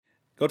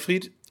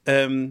Gottfried,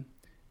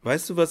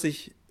 weißt du, was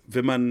ich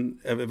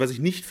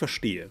nicht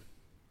verstehe?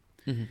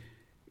 Mhm.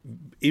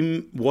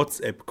 Im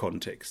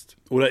WhatsApp-Kontext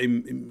oder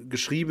im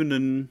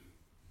geschriebenen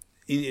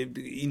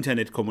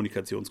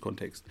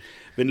Internetkommunikationskontext.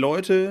 Wenn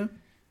Leute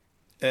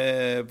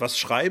was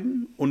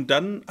schreiben und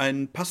dann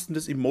ein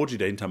passendes Emoji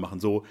dahinter machen,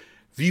 so,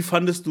 wie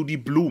fandest du die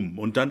Blumen?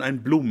 Und dann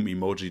ein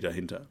Blumen-Emoji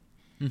dahinter.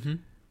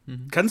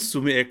 Kannst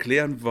du mir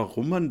erklären,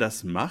 warum man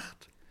das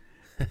macht?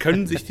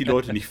 Können sich die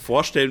Leute nicht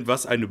vorstellen,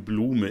 was eine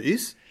Blume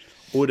ist?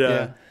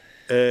 Oder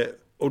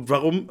und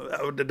warum,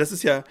 das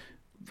ist ja,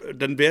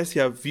 dann wäre es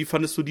ja, wie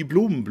fandest du die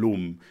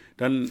Blumen?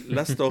 Dann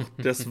lass doch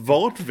das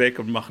Wort weg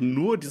und mach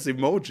nur das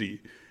Emoji.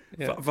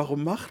 Ja.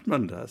 Warum macht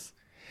man das?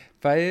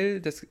 Weil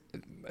das,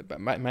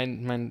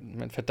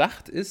 mein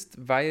Verdacht ist,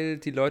 weil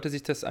die Leute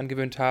sich das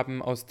angewöhnt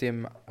haben aus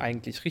dem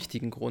eigentlich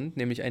richtigen Grund,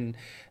 nämlich ein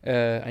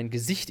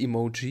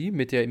Gesicht-Emoji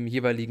mit dem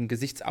jeweiligen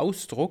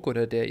Gesichtsausdruck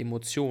oder der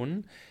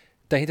Emotion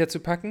dahinter zu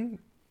packen,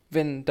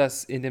 wenn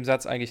das in dem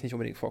Satz eigentlich nicht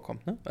unbedingt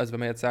vorkommt. Ne? Also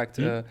wenn man jetzt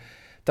sagt,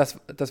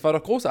 das war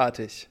doch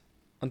großartig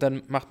und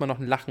dann macht man noch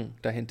ein Lachen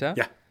dahinter.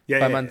 Ja.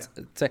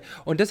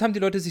 Und das haben die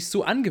Leute sich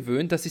so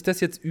angewöhnt, dass sich das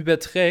jetzt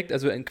überträgt,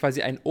 also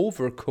quasi ein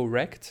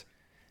Overcorrect.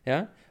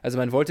 Ja, also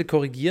man wollte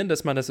korrigieren,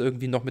 dass man das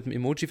irgendwie noch mit einem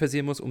Emoji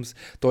versehen muss, um es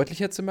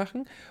deutlicher zu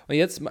machen. Und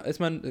jetzt ist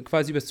man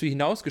quasi übers Ziel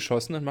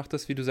hinausgeschossen und macht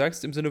das, wie du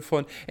sagst, im Sinne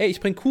von, ey, ich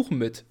bring Kuchen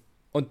mit.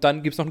 Und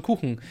dann gibt es noch ein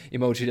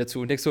Kuchen-Emoji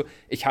dazu. Und denkst so,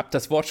 ich habe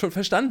das Wort schon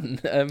verstanden.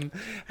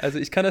 Also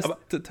ich kann das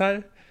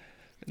total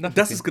nachvollziehen.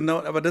 Das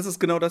ist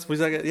genau das, wo ich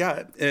sage,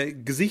 ja,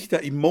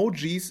 Gesichter,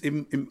 Emojis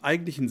im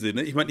eigentlichen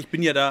Sinne. Ich meine, ich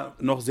bin ja da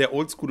noch sehr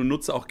oldschool und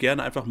nutze auch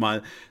gerne einfach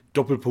mal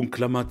Doppelpunkt,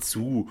 Klammer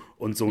zu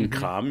und so ein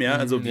Kram, ja.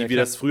 Also wie wir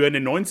das früher in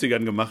den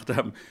 90ern gemacht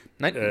haben.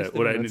 Nein, nicht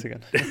oder in den 90ern.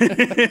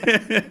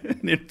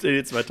 in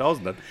den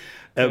 2000ern.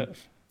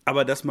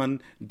 Aber dass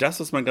man das,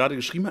 was man gerade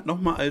geschrieben hat,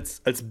 nochmal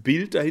als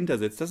Bild dahinter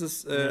setzt, das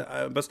ist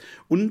was.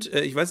 Und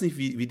ich weiß nicht,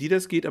 wie dir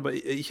das geht, aber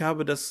ich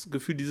habe das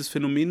Gefühl, dieses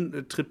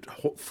Phänomen tritt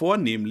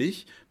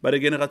vornehmlich bei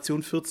der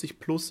Generation 40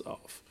 plus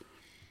auf.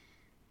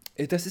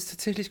 Das ist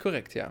tatsächlich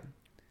korrekt, ja.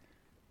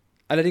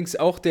 Allerdings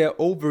auch der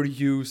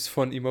Overuse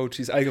von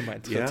Emojis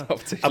allgemein tritt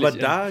hauptsächlich. Aber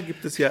da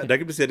gibt es ja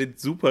den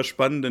super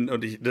spannenden,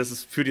 und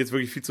führt jetzt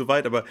wirklich viel zu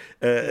weit, aber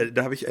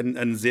da habe ich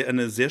eine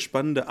sehr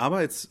spannende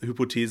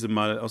Arbeitshypothese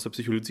mal aus der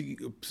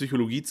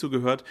Psychologie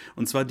zugehört,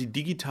 und zwar die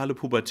digitale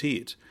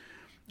Pubertät.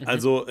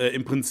 Also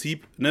im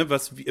Prinzip, ne,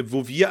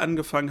 wo wir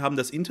angefangen haben,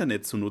 das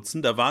Internet zu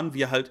nutzen, da waren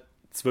wir halt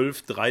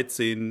 12,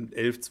 13,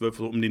 11, 12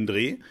 so um den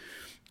Dreh.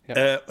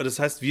 Ja. Das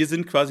heißt, wir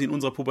sind quasi in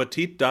unserer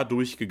Pubertät da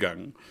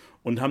durchgegangen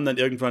und haben dann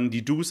irgendwann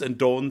die Do's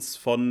and Don'ts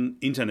von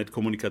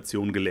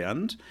Internetkommunikation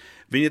gelernt.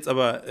 Wenn jetzt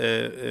aber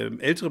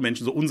ältere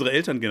Menschen, so unsere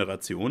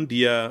Elterngeneration, die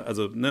ja,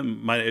 also ne,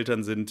 meine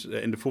Eltern sind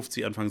Ende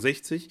 50, Anfang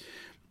 60,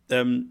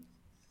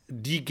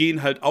 die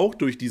gehen halt auch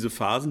durch diese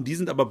Phasen, die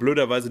sind aber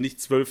blöderweise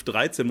nicht 12,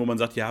 13, wo man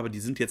sagt, ja, aber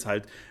die sind jetzt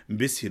halt ein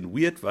bisschen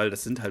weird, weil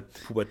das sind halt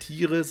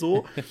Pubertiere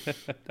so,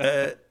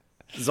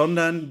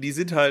 sondern die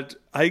sind halt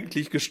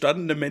eigentlich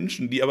gestandene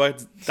Menschen, die aber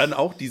dann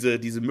auch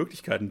diese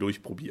Möglichkeiten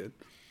durchprobieren.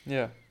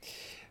 Ja.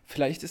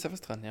 Vielleicht ist da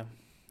was dran, ja.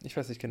 Ich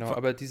weiß nicht genau.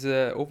 Aber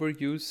diese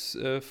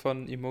Overuse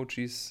von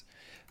Emojis,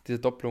 diese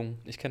Doppelung,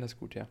 ich kenne das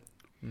gut, ja.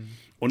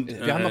 Und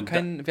wir haben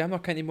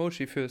noch kein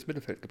Emoji für das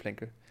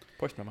Mittelfeldgeplänkel.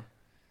 Bräuchten wir mal.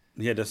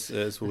 Ja, das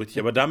ist wohl richtig.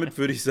 Aber damit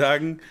würde ich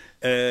sagen,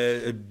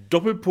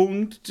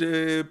 Doppelpunkt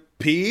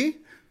P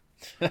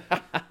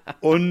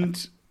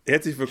und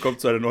herzlich willkommen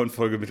zu einer neuen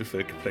Folge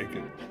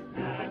Mittelfeldgeplänkel.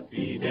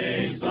 Happy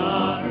days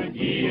are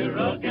here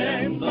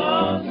again,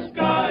 the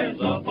skies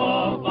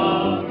above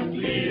are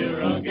clear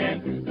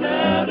again.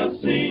 Let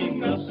us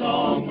sing a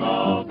song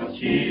of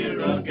cheer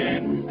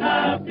again.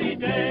 Happy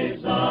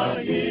days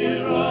are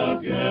here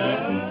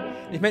again.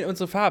 Ich meine,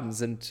 unsere Farben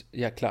sind,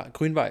 ja klar,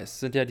 grün-weiß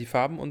sind ja die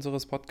Farben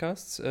unseres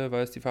Podcasts,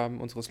 weil es die Farben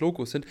unseres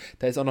Logos sind.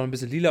 Da ist auch noch ein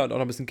bisschen lila und auch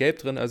noch ein bisschen gelb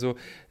drin. Also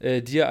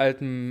dir,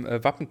 altem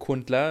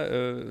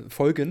Wappenkundler,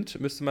 folgend,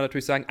 müsste man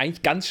natürlich sagen,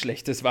 eigentlich ganz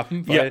schlechtes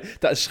Wappen, weil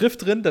da ist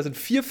Schrift drin, da sind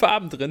 4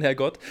 Farben drin,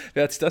 Herrgott.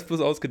 Wer hat sich das bloß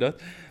ausgedacht?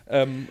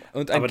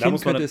 Und ein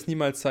Kind könnte es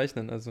niemals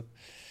zeichnen. Also.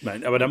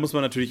 Nein, aber da muss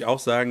man natürlich auch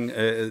sagen,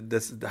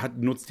 es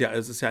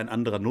ist ja ein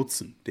anderer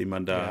Nutzen, den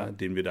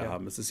wir da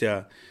haben. Es ist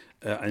ja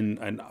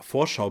ein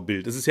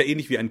Vorschaubild. Es ist ja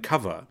ähnlich wie ein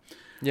Cover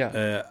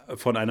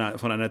von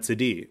einer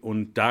CD.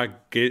 Und da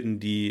gelten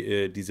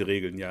diese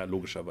Regeln ja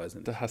logischerweise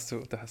nicht. Da hast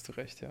du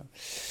recht, ja.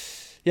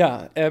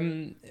 Ja,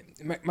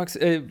 Max,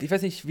 ich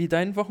weiß nicht, wie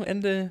dein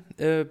Wochenende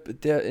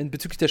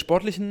bezüglich der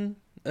sportlichen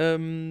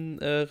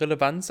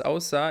Relevanz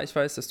aussah. Ich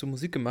weiß, dass du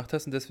Musik gemacht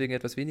hast und deswegen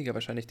etwas weniger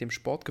wahrscheinlich dem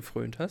Sport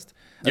gefrönt hast.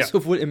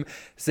 Also sowohl im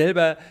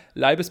selber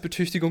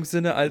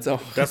Leibesbetüchtigungssinne als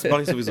auch das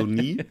mache ich sowieso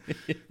nie.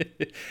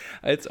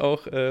 als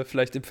auch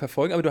vielleicht im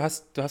Verfolgen. Aber du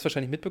hast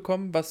wahrscheinlich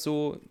mitbekommen, was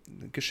so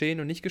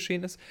geschehen und nicht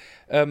geschehen ist.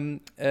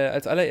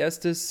 Als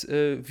allererstes,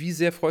 wie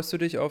sehr freust du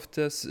dich auf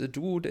das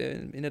Duo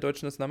in der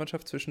deutschen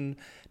Nationalmannschaft zwischen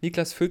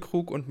Niklas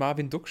Füllkrug und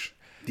Marvin Duksch?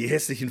 Die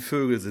hässlichen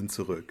Vögel sind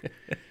zurück.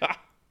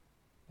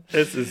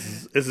 Es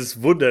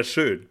ist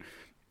wunderschön.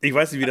 Ich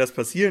weiß nicht, wie das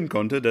passieren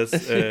konnte, dass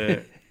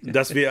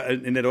dass wir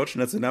in der deutschen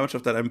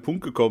Nationalmannschaft an einem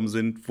Punkt gekommen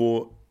sind,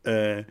 wo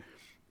der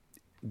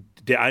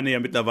eine ja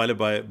mittlerweile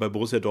bei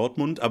Borussia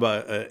Dortmund,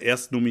 aber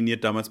erst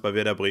nominiert damals bei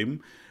Werder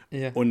Bremen.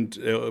 Ja. Und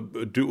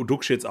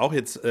Dux jetzt auch.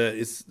 Jetzt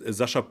ist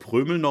Sascha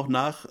Prömel noch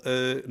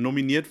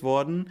nominiert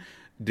worden,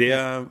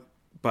 der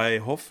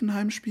bei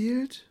Hoffenheim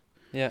spielt.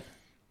 Ja.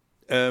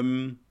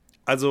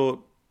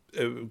 Also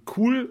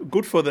cool,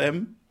 good for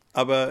them,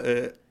 aber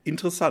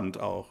interessant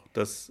auch.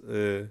 Dass,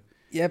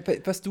 ja,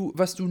 was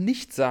du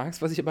nicht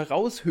sagst, was ich aber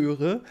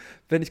raushöre,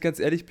 wenn ich ganz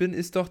ehrlich bin,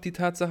 ist doch die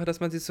Tatsache, dass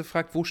man sich so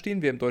fragt, wo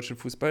stehen wir im deutschen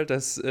Fußball,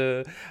 dass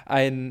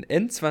ein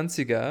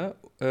N20er,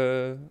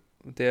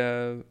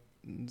 der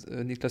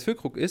Niklas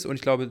Füllkrug ist, und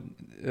ich glaube,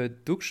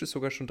 Dux ist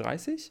sogar schon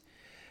 30,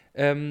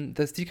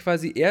 dass die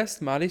quasi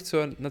erstmalig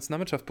zur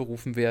Nationalmannschaft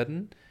berufen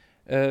werden,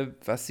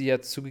 was sie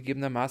ja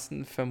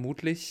zugegebenermaßen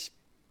vermutlich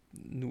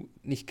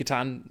nicht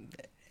getan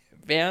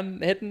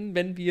hätten,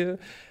 wenn wir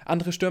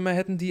andere Stürmer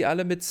hätten, die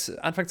alle mit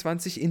Anfang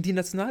 20 in die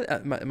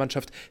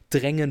Nationalmannschaft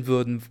drängen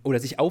würden oder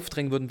sich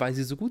aufdrängen würden, weil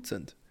sie so gut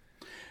sind.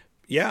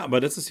 Ja,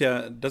 aber das ist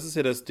ja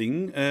das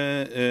Ding.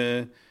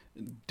 Der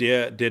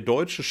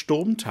deutsche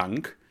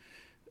Sturmtank,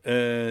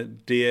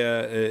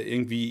 der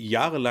irgendwie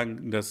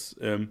jahrelang das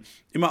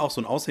immer auch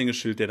so ein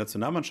Aushängeschild der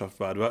Nationalmannschaft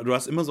war. Du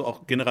hast immer so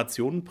auch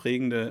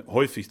generationenprägende,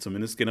 häufig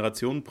zumindest,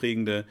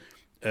 generationenprägende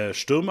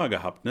Stürmer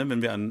gehabt, ne?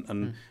 Wenn wir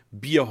an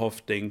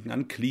Bierhoff denken,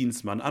 an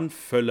Klinsmann, an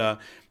Völler,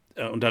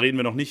 und da reden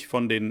wir noch nicht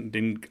von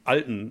den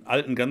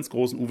alten, ganz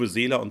großen Uwe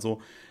Seeler und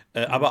so,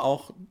 aber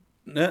auch,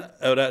 ne,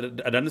 oder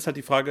dann ist halt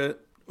die Frage,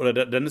 oder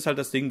dann ist halt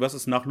das Ding, was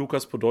ist nach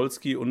Lukas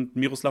Podolski und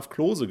Miroslav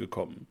Klose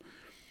gekommen?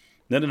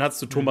 Ne, dann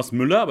hast du Thomas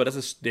Müller, aber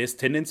der ist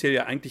tendenziell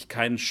ja eigentlich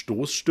kein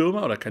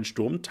Stoßstürmer oder kein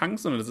Sturmtank,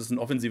 sondern das ist ein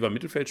offensiver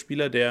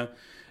Mittelfeldspieler, der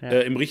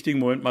im richtigen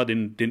Moment mal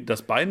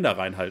das Bein da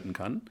reinhalten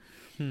kann.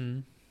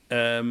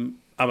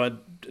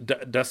 Aber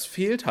das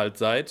fehlt halt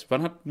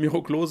wann hat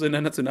Miro Klose in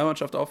der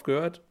Nationalmannschaft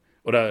aufgehört?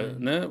 Oder,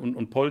 ne,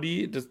 und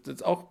Poldi, das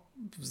ist auch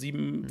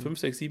 5,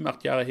 6, 7,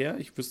 8 Jahre her.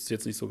 Ich wüsste es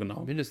jetzt nicht so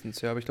genau.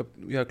 Mindestens, ja, aber ich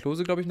glaube,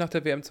 Klose, glaube ich, nach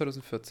der WM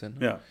 2014.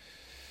 Ne? Ja.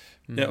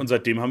 Ja, und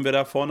seitdem haben wir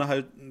da vorne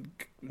halt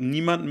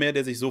niemanden mehr,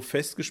 der sich so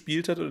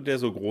festgespielt hat oder der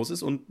so groß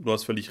ist. Und du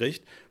hast völlig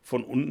recht,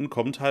 von unten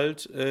kommt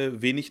halt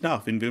wenig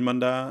nach. Wen will man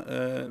da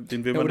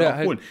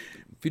halt, holen?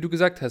 Wie du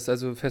gesagt hast,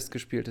 also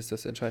festgespielt ist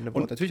das entscheidende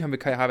Wort. Natürlich haben wir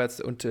Kai Havertz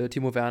und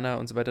Timo Werner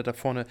und so weiter da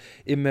vorne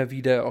immer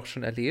wieder auch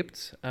schon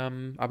erlebt,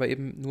 aber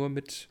eben nur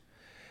mit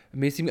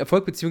mäßigem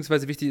Erfolg,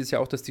 beziehungsweise wichtig ist ja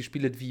auch, dass die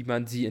Spiele, wie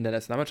man sie in der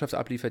Nationalmannschaft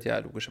abliefert, ja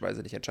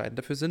logischerweise nicht entscheidend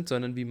dafür sind,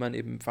 sondern wie man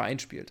eben im Verein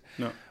spielt.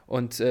 Ja.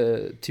 Und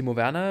Timo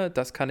Werner,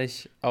 das kann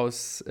ich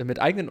mit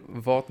eigenen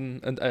Worten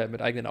und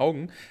mit eigenen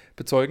Augen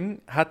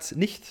bezeugen, hat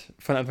nicht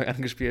von Anfang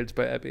an gespielt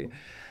bei RB.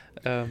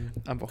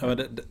 Am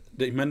Wochenende.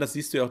 Aber ich meine, das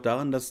siehst du ja auch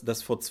daran,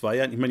 dass vor 2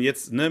 Jahren, ich meine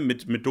jetzt, ne,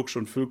 mit Dux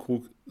und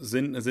Füllkrug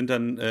sind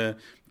dann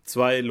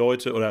 2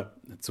 Leute, oder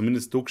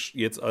zumindest Dux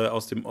jetzt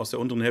aus der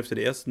unteren Hälfte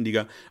der ersten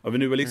Liga. Aber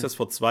wenn du überlegst, dass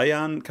vor 2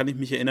 Jahren, kann ich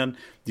mich erinnern,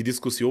 die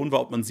Diskussion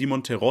war, ob man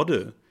Simon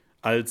Terodde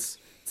als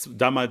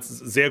damals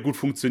sehr gut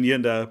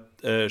funktionierender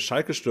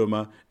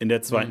Schalke-Stürmer in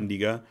der 2.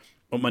 Liga,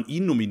 ob man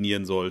ihn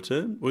nominieren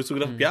sollte, wo ich so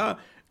gedacht, ja,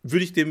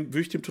 würde ich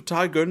dem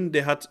total gönnen,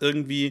 der hat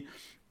irgendwie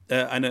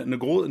eine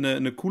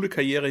coole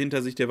Karriere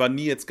hinter sich, der war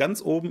nie jetzt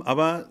ganz oben,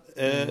 aber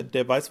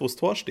der weiß, wo das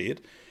Tor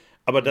steht.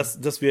 Aber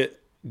dass wir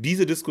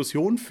diese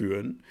Diskussion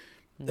führen,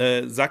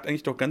 sagt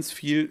eigentlich doch ganz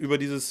viel über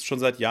dieses schon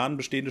seit Jahren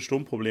bestehende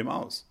Sturmproblem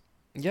aus.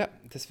 Ja,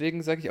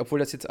 deswegen sage ich, obwohl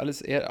das jetzt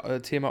alles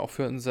eher Thema auch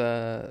für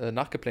unser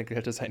Nachgeplänkel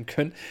hätte sein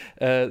können,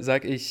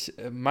 sage ich,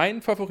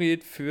 mein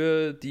Favorit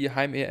für die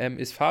Heim-EM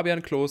ist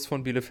Fabian Klos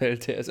von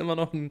Bielefeld. Der ist immer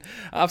noch ein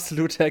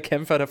absoluter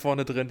Kämpfer da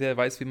vorne drin, der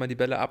weiß, wie man die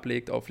Bälle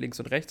ablegt auf links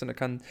und rechts, und da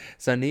kann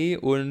Sané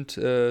und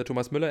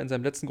Thomas Müller in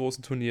seinem letzten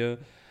großen Turnier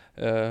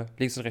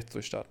links und rechts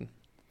durchstarten.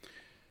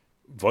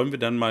 Wollen wir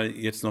dann mal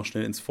jetzt noch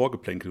schnell ins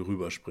Vorgeplänkel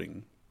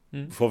rüberspringen,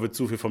 bevor wir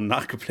zu viel vom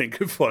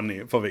Nachgeplänkel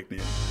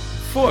vorwegnehmen.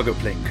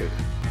 Vorgeplänkel.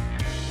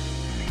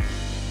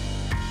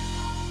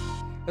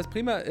 Was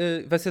prima,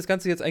 was das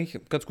Ganze jetzt eigentlich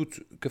ganz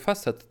gut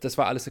gefasst hat, das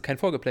war alles kein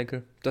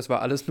Vorgeplänkel. Das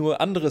war alles nur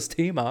anderes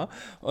Thema.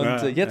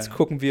 Und jetzt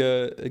gucken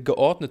wir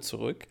geordnet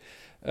zurück.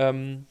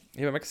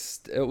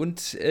 Max,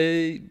 und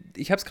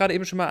ich habe es gerade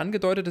eben schon mal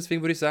angedeutet,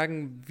 deswegen würde ich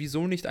sagen,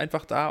 wieso nicht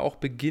einfach da auch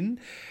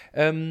beginnen?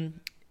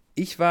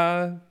 Ich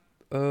war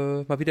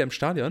mal wieder im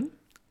Stadion,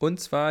 und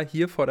zwar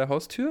hier vor der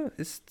Haustür.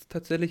 Ist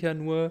tatsächlich ja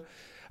nur...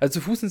 Also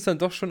zu Fuß sind es dann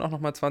doch schon auch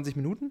nochmal 20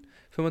 Minuten,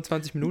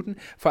 25 Minuten.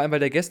 Vor allem, weil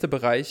der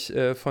Gästebereich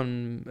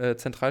vom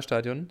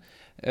Zentralstadion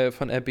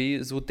von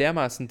RB so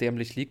dermaßen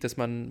dämlich liegt, dass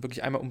man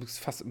wirklich einmal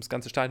fast ums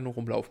ganze Stadion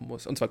rumlaufen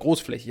muss. Und zwar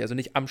großflächig, also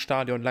nicht am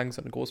Stadion lang,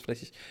 sondern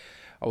großflächig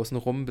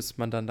außenrum, bis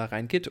man dann da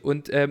reingeht.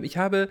 Und ich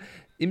habe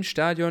im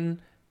Stadion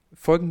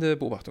folgende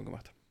Beobachtung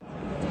gemacht.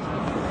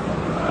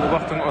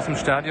 Beobachtung aus dem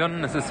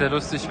Stadion. Es ist sehr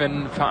lustig,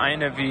 wenn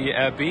Vereine wie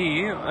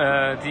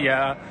RB, die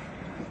ja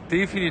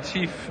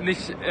definitiv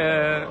nicht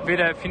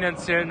weder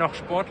finanziell noch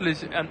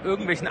sportlich an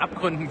irgendwelchen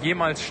Abgründen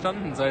jemals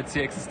standen, seit sie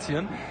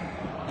existieren,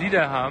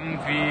 Lieder haben,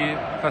 wie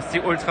was die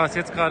Ultras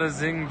jetzt gerade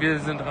singen, wir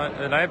sind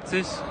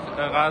Leipzig,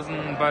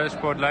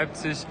 Rasenballsport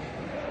Leipzig,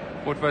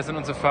 Rot-Weiß sind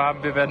unsere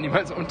Farben, wir werden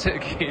niemals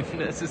untergehen.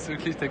 Es ist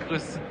wirklich der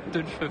größte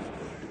Dünnpfiff.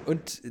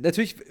 Und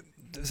natürlich,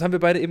 das haben wir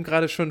beide eben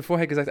gerade schon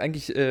vorher gesagt,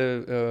 eigentlich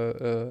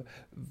würde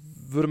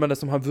man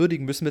das nochmal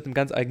würdigen müssen mit einem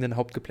ganz eigenen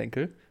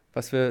Hauptgeplänkel,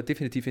 was wir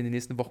definitiv in den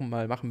nächsten Wochen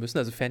mal machen müssen,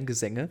 also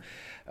Fangesänge.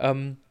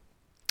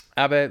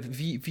 Aber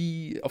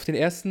wie auf den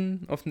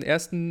ersten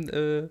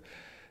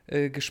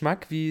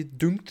Geschmack, wie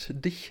dünkt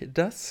dich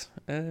das,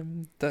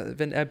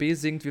 wenn RB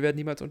singt, wir werden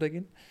niemals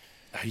untergehen?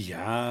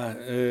 Ja,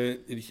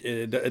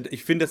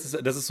 ich finde, das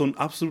ist so ein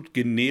absolut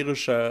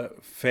generischer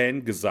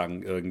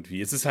Fangesang irgendwie.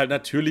 Es ist halt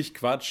natürlich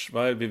Quatsch,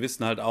 weil wir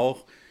wissen halt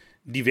auch,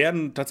 die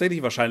werden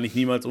tatsächlich wahrscheinlich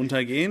niemals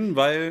untergehen,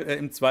 weil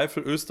im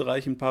Zweifel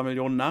Österreich ein paar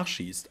Millionen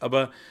nachschießt.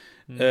 Aber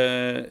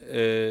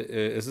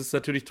es ist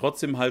natürlich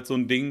trotzdem halt so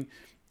ein Ding,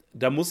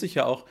 da muss ich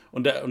ja auch,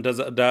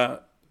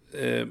 da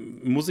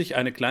muss ich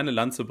eine kleine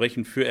Lanze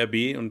brechen für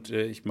RB und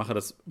ich mache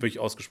das wirklich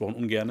ausgesprochen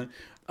ungerne,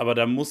 aber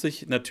da muss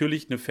ich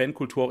natürlich eine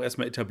Fankultur auch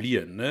erstmal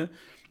etablieren, ne?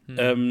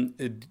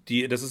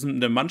 Das ist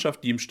eine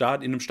Mannschaft, die in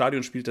einem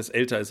Stadion spielt, das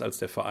älter ist als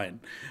der Verein.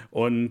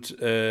 Und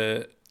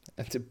by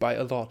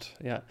a lot,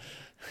 ja.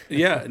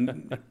 Ja,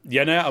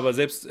 naja, aber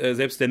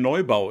selbst der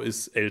Neubau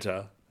ist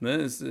älter.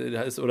 Ne?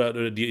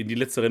 Oder die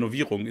letzte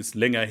Renovierung ist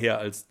länger her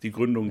als die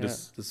Gründung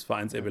des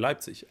Vereins RB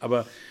Leipzig.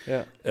 Aber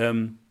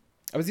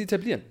aber sie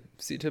etablieren.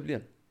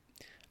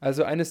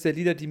 Also eines der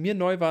Lieder, die mir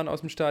neu waren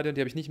aus dem Stadion,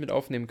 die habe ich nicht mit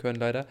aufnehmen können,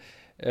 leider,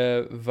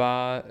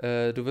 war,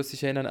 du wirst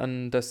dich erinnern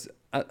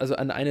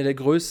an eine der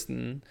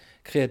größten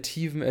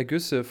kreativen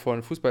Ergüsse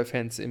von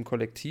Fußballfans im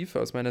Kollektiv.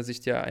 Aus meiner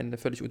Sicht ja eine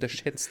völlig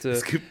unterschätzte.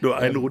 Es gibt nur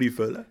einen Rudi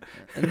Völler.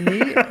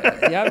 Nee,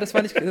 ja, das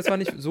war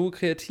nicht so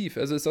kreativ.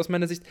 Also ist aus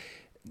meiner Sicht,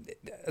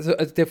 also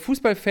der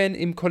Fußballfan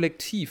im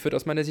Kollektiv wird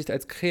aus meiner Sicht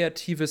als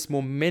kreatives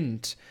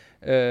Moment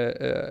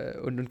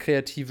und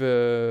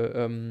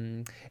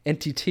kreative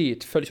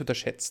Entität völlig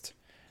unterschätzt.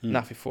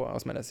 Nach wie vor,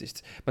 aus meiner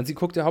Sicht. Man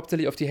guckt ja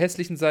hauptsächlich auf die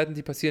hässlichen Seiten,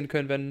 die passieren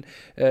können, wenn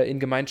in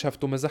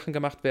Gemeinschaft dumme Sachen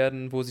gemacht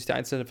werden, wo sich der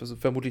Einzelne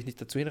vermutlich nicht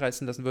dazu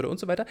hinreißen lassen würde und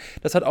so weiter.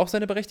 Das hat auch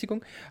seine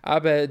Berechtigung.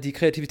 Aber die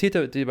Kreativität,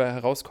 die dabei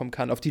herauskommen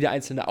kann, auf die der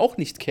Einzelne auch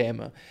nicht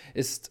käme,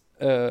 ist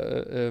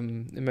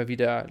immer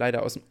wieder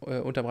leider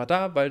unterm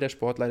Radar, weil der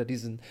Sport leider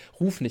diesen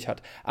Ruf nicht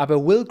hat.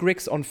 Aber Will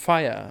Griggs on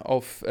Fire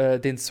auf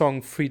den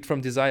Song Freed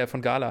from Desire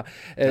von Gala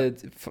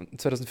von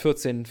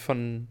 2014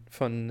 von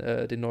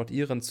den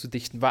Nordiren zu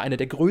dichten, war einer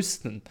der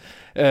größten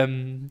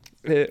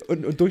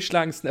und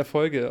durchschlagendsten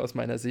Erfolge aus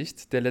meiner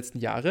Sicht der letzten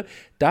Jahre.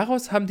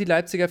 Daraus haben die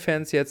Leipziger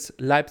Fans jetzt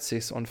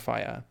Leipzigs on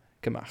Fire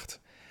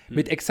gemacht.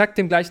 Mit exakt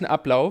dem gleichen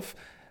Ablauf,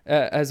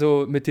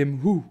 also mit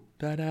dem Hu,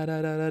 da, da,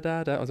 da, da,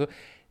 da, da und so.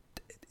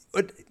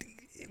 Und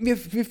mir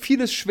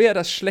fiel es schwer,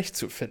 das schlecht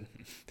zu finden,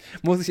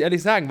 muss ich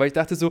ehrlich sagen, weil ich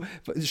dachte so,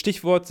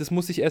 Stichwort, das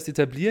muss sich erst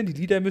etablieren, die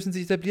Lieder müssen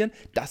sich etablieren,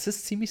 das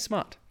ist ziemlich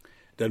smart.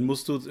 Dann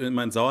musst du in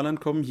mein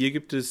Sauerland kommen. Hier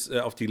gibt es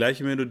auf die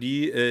gleiche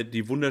Melodie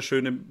den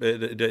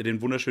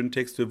wunderschönen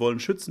Text, wir wollen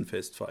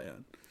Schützenfest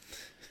feiern.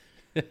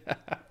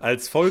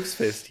 Als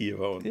Volksfest hier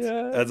bei uns.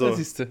 Ja, also, das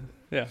siehst du.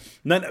 Ja.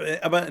 Nein,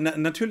 aber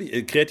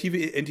natürlich,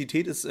 kreative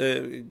Entität ist,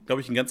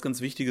 glaube ich, ein ganz, ganz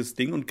wichtiges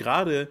Ding und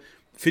gerade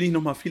finde ich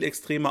noch mal viel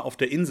extremer auf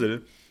der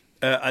Insel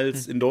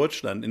als in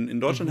Deutschland.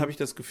 In Deutschland habe ich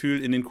das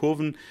Gefühl, in den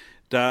Kurven,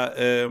 da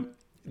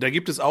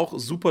gibt es auch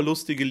super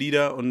lustige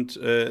Lieder und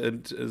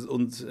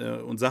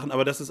Sachen,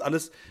 aber das ist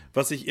alles,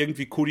 was sich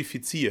irgendwie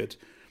kodifiziert.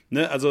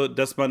 Ne? Also,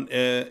 dass man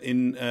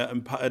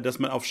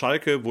auf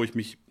Schalke, wo ich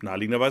mich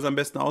naheliegenderweise am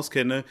besten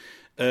auskenne,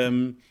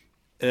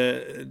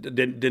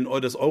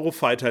 das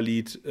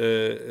Eurofighter-Lied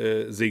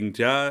singt,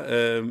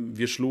 ja,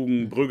 wir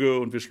schlugen Brügge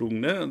und wir schlugen,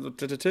 ne,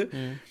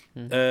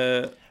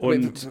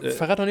 und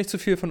verrat noch nicht zu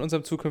viel von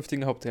unserem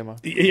zukünftigen Hauptthema.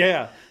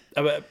 Ja,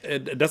 aber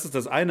das ist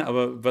das eine,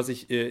 aber was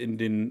ich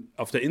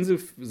auf der Insel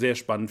sehr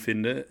spannend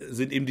finde,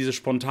 sind eben diese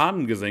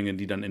spontanen Gesänge,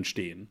 die dann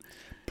entstehen.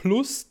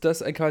 Plus,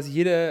 dass quasi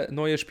jeder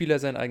neue Spieler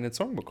seinen eigenen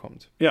Song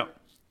bekommt. Ja.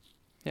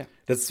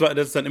 Das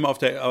ist dann immer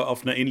auf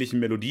einer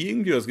ähnlichen Melodie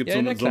irgendwie. Es gibt so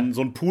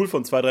einen Pool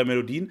von 2, 3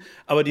 Melodien,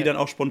 aber die dann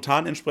auch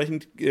spontan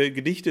entsprechend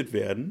gedichtet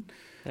werden.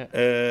 Ja.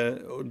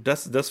 Und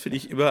das finde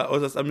ich immer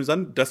äußerst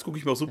amüsant. Das gucke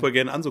ich mir auch super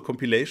gerne an, so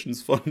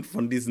Compilations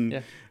von diesen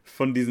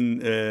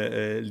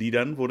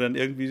Liedern, wo dann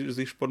irgendwie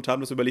sich spontan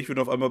was überlegt wird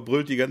und auf einmal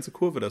brüllt die ganze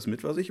Kurve das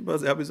mit, was ich immer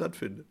sehr amüsant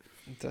finde.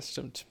 Das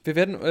stimmt.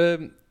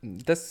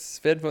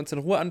 Das werden wir uns in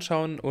Ruhe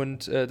anschauen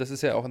und das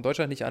ist ja auch in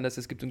Deutschland nicht anders.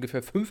 Es gibt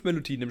ungefähr 5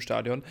 Melodien im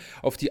Stadion,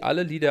 auf die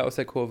alle Lieder aus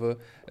der Kurve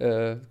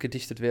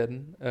gedichtet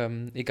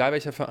werden, egal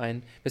welcher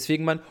Verein.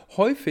 Weswegen man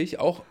häufig,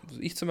 auch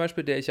ich zum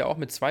Beispiel, der ich ja auch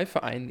mit 2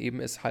 Vereinen eben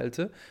es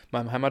halte,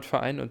 meinem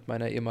Heimatverein und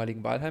meiner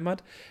ehemaligen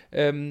Wahlheimat,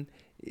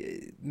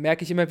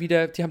 merke ich immer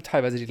wieder, die haben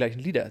teilweise die gleichen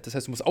Lieder. Das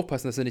heißt, du musst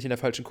aufpassen, dass du nicht in der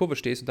falschen Kurve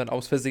stehst und dann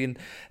aus Versehen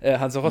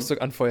Hansa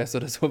Rostock anfeuerst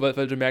oder so,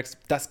 weil du merkst,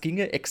 das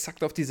ginge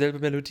exakt auf dieselbe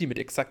Melodie mit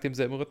exakt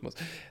demselben Rhythmus.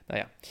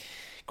 Naja,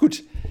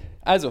 gut.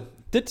 Also,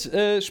 das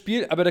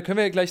Spiel, aber da können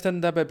wir ja gleich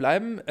dann dabei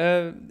bleiben.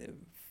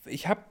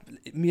 Ich habe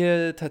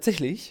mir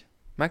tatsächlich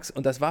Max,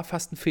 und das war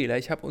fast ein Fehler.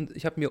 Ich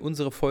hab mir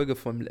unsere Folge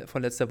von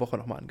letzter Woche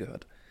nochmal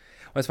angehört.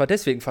 Und es war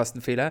deswegen fast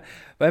ein Fehler,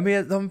 weil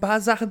mir noch ein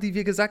paar Sachen, die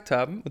wir gesagt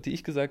haben und die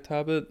ich gesagt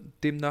habe,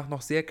 demnach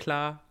noch sehr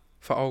klar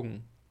vor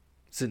Augen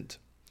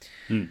sind.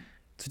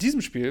 Zu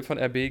diesem Spiel von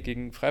RB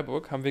gegen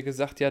Freiburg haben wir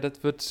gesagt, ja,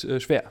 das wird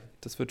schwer.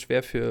 Das wird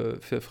schwer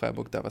für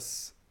Freiburg, da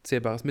was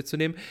Zählbares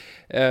mitzunehmen.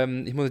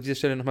 Ich muss an dieser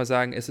Stelle nochmal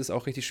sagen, es ist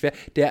auch richtig schwer.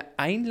 Der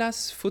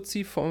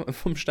Einlass-Fuzzi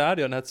vom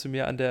Stadion hat zu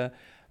mir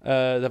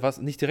da war es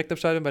nicht direkt am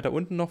Stadion, weiter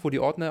unten noch, wo die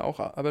Ordner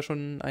auch aber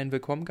schon einen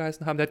Willkommen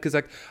geheißen haben. Der hat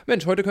gesagt,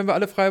 Mensch, heute können wir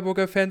alle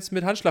Freiburger Fans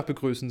mit Handschlag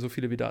begrüßen, so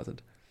viele wie da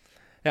sind.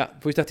 Ja,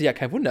 wo ich dachte, ja,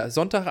 kein Wunder.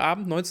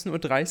 Sonntagabend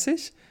 19:30 Uhr,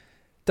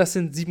 das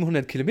sind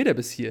 700 Kilometer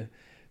bis hier.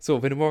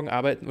 So, wenn du morgen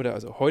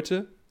also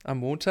heute am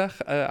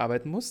Montag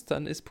arbeiten musst,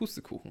 dann ist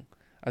Pustekuchen.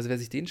 Also wer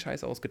sich den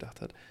Scheiß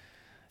ausgedacht hat.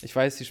 Ich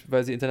weiß,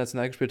 weil sie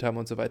international gespielt haben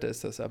und so weiter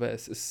ist das, aber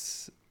es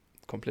ist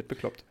komplett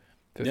bekloppt.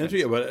 Ja,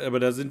 natürlich, aber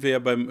da sind wir ja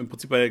im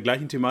Prinzip bei der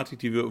gleichen Thematik,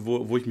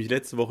 wo ich mich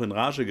letzte Woche in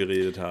Rage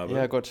geredet habe.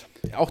 Ja, Gott.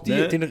 Auch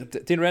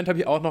den Rant habe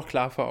ich auch noch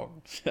klar vor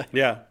Augen.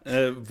 Ja,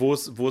 wo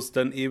es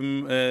dann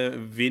eben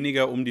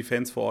weniger um die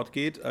Fans vor Ort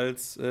geht,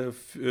 als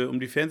um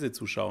die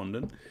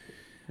Fernsehzuschauenden.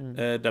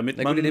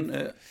 Damit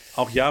man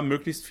auch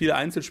möglichst viele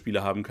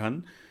Einzelspiele haben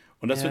kann.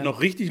 Und das wird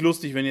noch richtig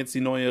lustig, wenn jetzt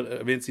die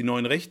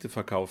neuen Rechte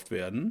verkauft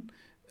werden,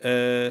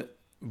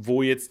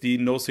 wo jetzt die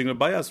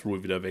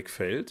No-Single-Bias-Rule wieder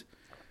wegfällt.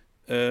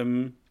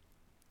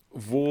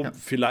 Wo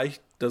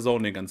vielleicht der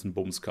DAZN den ganzen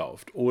Bums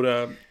kauft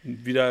oder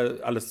wieder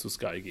alles zu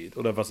Sky geht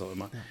oder was auch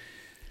immer.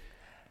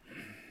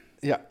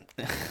 Ja.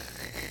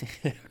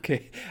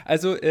 Okay.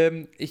 Also,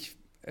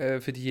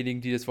 für diejenigen,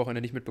 die das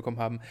Wochenende nicht mitbekommen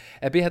haben,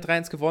 RB hat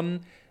 3-1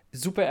 gewonnen.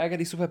 Super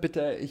ärgerlich, super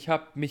bitter. Ich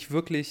habe mich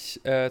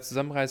wirklich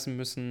zusammenreißen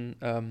müssen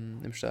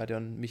im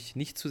Stadion, mich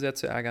nicht zu sehr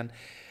zu ärgern.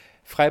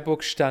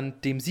 Freiburg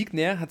stand dem Sieg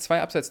näher, hat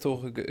 2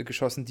 Abseitstore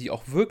geschossen, die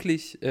auch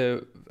wirklich,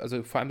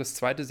 also vor allem das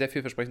zweite, sehr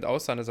vielversprechend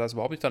aussahen. Da sah es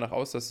überhaupt nicht danach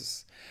aus, dass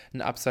es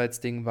ein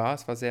Abseitsding war.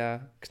 Es war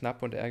sehr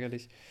knapp und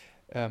ärgerlich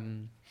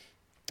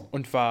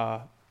und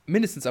war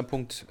mindestens am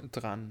Punkt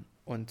dran.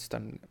 Und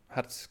dann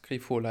hat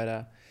Grifo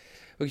leider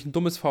wirklich ein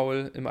dummes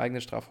Foul im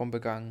eigenen Strafraum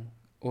begangen.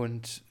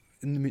 Und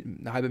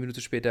eine halbe Minute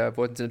später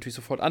wollten sie natürlich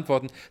sofort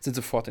antworten, sind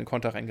sofort in den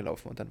Konter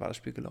reingelaufen und dann war das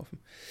Spiel gelaufen.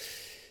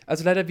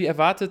 Also leider wie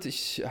erwartet,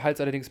 ich halte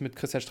es allerdings mit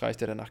Christian Streich,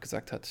 der danach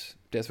gesagt hat,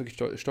 der ist wirklich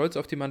stolz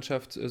auf die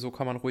Mannschaft, so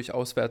kann man ruhig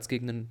auswärts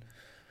gegen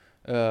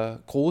einen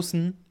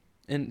Großen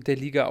in der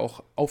Liga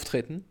auch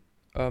auftreten.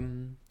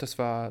 Das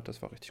war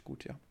richtig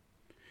gut, ja.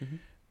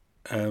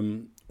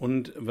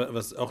 Und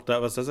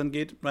was das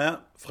angeht,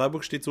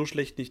 Freiburg steht so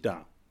schlecht nicht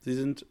da. Sie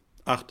sind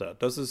Achter.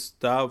 Das ist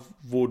da,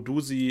 wo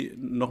du sie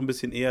noch ein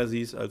bisschen eher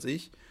siehst als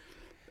ich.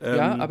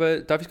 Ja,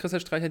 aber darf ich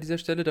Christian Streich an dieser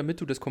Stelle, damit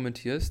du das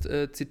kommentierst,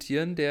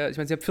 zitieren? Ich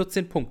meine, sie haben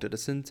 14 Punkte.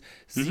 Das sind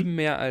 7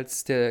 mehr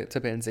als der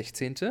Tabellen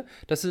 16.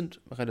 Das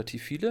sind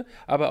relativ viele,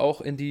 aber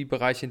auch in die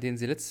Bereiche, in denen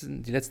sie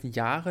die letzten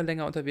Jahre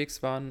länger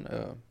unterwegs waren.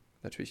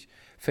 Natürlich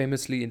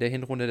famously in der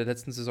Hinrunde der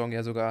letzten Saison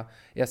ja sogar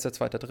 1.,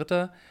 2.,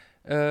 3.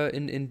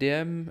 In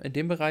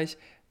dem Bereich.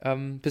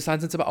 Bis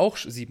dahin sind es aber auch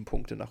 7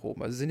 Punkte nach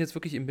oben. Also sie sind jetzt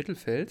wirklich im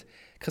Mittelfeld.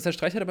 Christian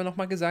Streich hat aber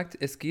nochmal gesagt,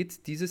 es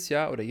geht dieses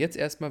Jahr oder jetzt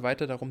erstmal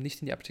weiter darum,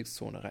 nicht in die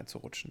Abstiegszone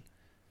reinzurutschen.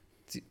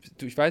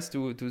 Ich weiß,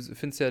 du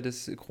findest ja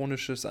das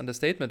chronisches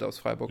Understatement aus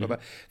Freiburg, aber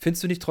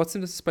findest du nicht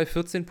trotzdem, dass es bei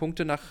 14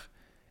 Punkte nach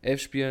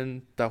 11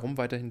 Spielen darum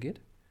weiterhin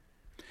geht?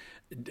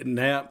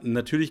 Naja,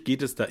 natürlich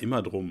geht es da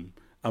immer drum.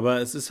 Aber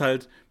das ist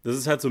halt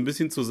so ein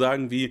bisschen zu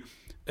sagen wie,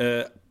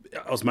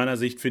 aus meiner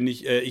Sicht finde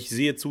ich, ich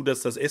sehe zu,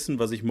 dass das Essen,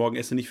 was ich morgen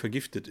esse, nicht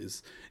vergiftet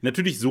ist.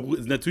 Natürlich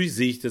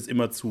sehe ich das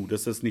immer zu,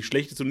 dass das nicht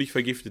schlecht ist und nicht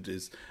vergiftet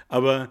ist.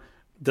 Aber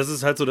das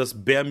ist halt so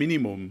das Bare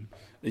Minimum.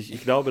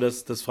 Ich glaube,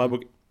 dass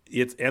Freiburg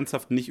jetzt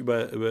ernsthaft nicht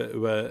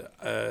über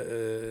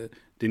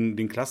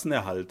den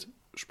Klassenerhalt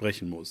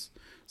sprechen muss.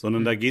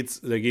 Sondern da geht's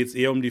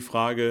eher um die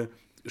Frage,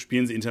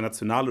 spielen sie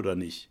international oder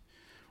nicht?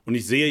 Und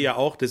ich sehe ja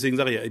auch, deswegen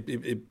sage ich,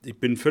 ich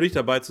bin völlig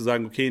dabei zu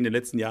sagen, okay, in den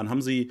letzten Jahren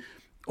haben sie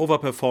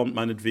overperformed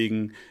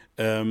meinetwegen,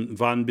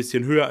 waren ein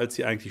bisschen höher, als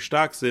sie eigentlich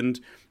stark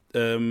sind.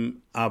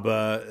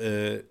 Aber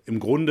im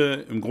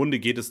Grunde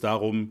geht es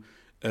darum,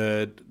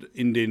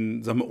 in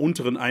den, sagen wir,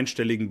 unteren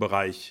einstelligen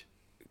Bereich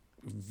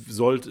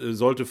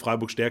sollte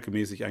Freiburg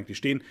stärkemäßig eigentlich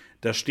stehen.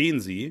 Da stehen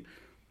sie.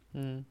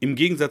 Im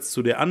Gegensatz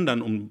zu der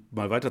anderen, um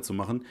mal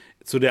weiterzumachen,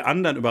 zu der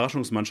anderen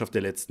Überraschungsmannschaft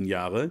der letzten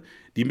Jahre,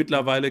 die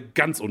mittlerweile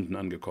ganz unten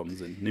angekommen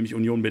sind, nämlich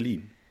Union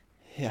Berlin.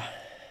 Ja,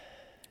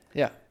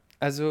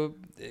 also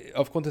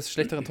aufgrund des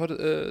schlechteren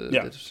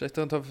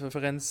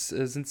Tordifferenz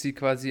sind sie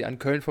quasi an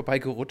Köln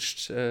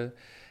vorbeigerutscht,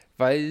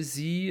 weil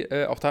sie,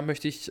 auch da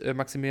möchte ich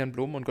Maximilian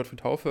Blom und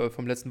Gottfried Haufe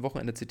vom letzten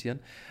Wochenende zitieren,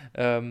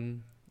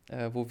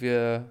 wo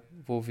wir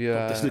ob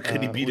das eine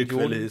kredibile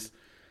Quelle ist.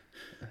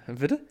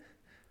 Bitte?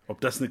 Ob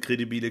das eine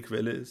kredibile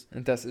Quelle ist?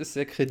 Das ist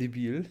sehr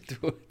kredibil,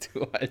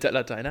 du alter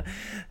Lateiner.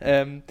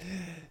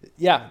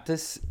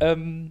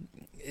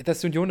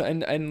 Dass Union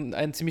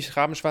einen ziemlich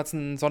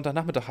rabenschwarzen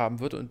Sonntagnachmittag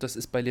haben wird und das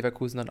ist bei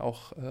Leverkusen dann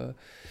auch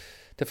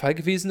der Fall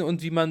gewesen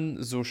und wie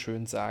man so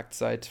schön sagt,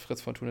 seit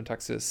Fritz von Thun und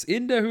Taxis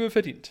in der Höhe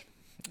verdient.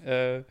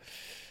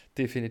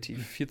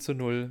 definitiv.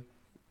 4:0,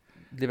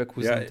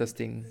 Leverkusen, das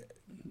Ding.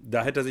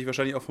 Da hätte er sich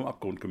wahrscheinlich auch vom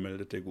Abgrund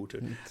gemeldet, der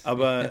Gute.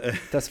 Aber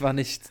das war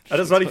nicht.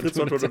 Das war nicht Fritz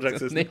von Toto, du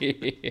sagst es.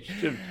 Nee.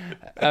 Stimmt.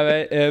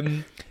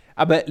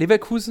 Aber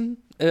Leverkusen,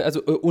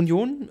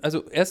 Union,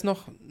 also erst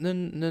noch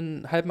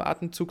einen halben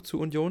Atemzug zu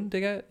Union,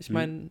 Digga. Ich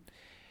meine,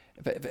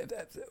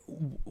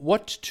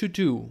 what to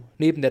do?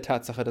 Neben der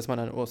Tatsache, dass man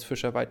an Urs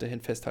Fischer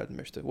weiterhin festhalten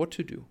möchte. What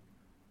to do?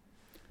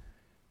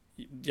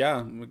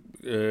 Ja,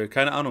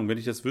 keine Ahnung. Wenn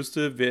ich das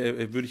wüsste,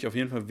 würde ich auf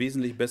jeden Fall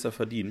wesentlich besser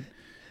verdienen.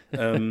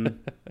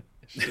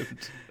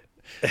 Stimmt.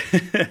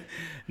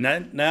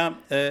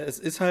 Es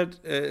ist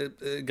halt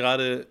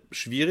gerade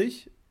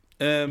schwierig.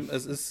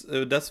 Es ist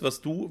das,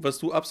 was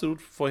du absolut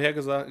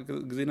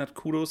gesehen hast.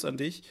 Kudos an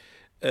dich.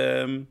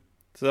 Du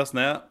sagst,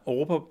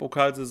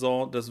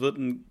 Europapokalsaison, das wird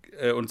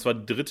und zwar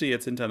die dritte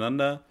jetzt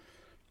hintereinander,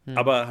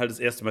 aber halt das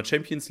erste Mal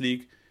Champions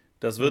League.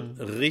 Das wird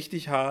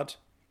richtig hart.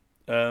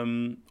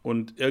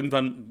 Und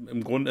irgendwann,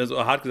 im Grunde,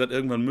 also hart gesagt,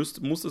 irgendwann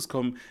muss es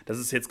kommen. Dass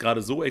es jetzt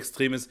gerade so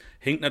extrem ist,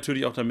 hängt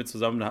natürlich auch damit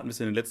zusammen, da hatten wir es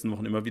in den letzten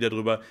Wochen immer wieder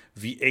drüber,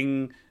 wie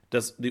eng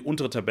die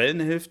untere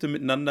Tabellenhälfte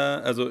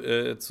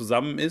miteinander,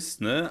 zusammen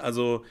ist. Ne?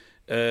 Also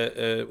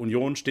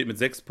Union steht mit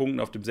 6 Punkten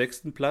auf dem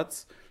 6.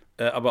 Platz,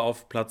 aber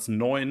auf Platz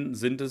 9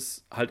 sind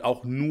es halt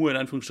auch nur in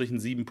Anführungsstrichen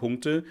 7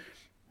 Punkte.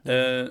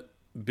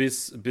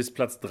 Bis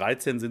Platz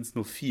 13 sind es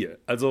nur 4.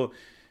 Also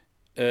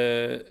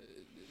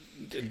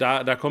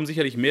da kommen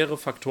sicherlich mehrere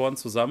Faktoren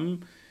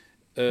zusammen.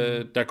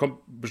 Da kommt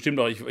bestimmt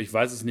auch, ich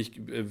weiß es nicht,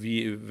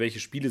 welche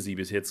Spiele sie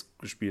bis jetzt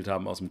gespielt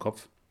haben aus dem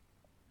Kopf.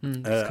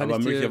 Das kann ich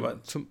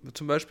dir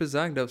zum Beispiel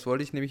sagen, das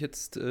wollte ich nämlich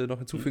jetzt noch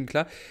hinzufügen.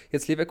 Klar,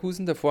 jetzt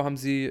Leverkusen, davor haben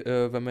sie,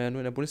 wenn wir ja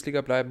nur in der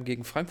Bundesliga bleiben,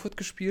 gegen Frankfurt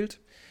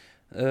gespielt.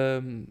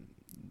 Davor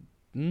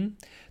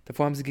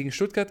haben sie gegen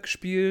Stuttgart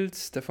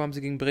gespielt, davor haben sie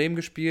gegen Bremen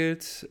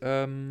gespielt.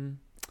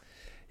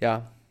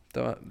 Ja,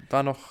 da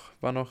war noch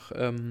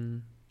der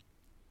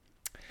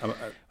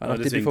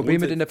BVB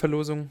mit in der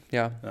Verlosung,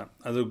 ja.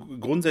 Also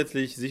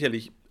grundsätzlich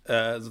sicherlich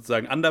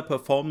sozusagen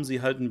underperformen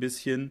sie halt ein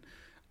bisschen,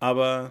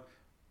 aber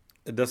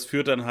das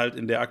führt dann halt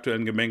in der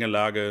aktuellen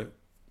Gemengelage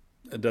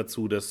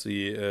dazu, dass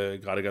sie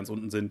gerade ganz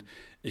unten sind.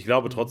 Ich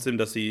glaube trotzdem,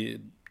 dass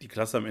sie die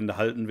Klasse am Ende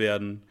halten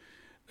werden,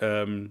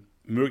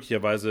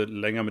 möglicherweise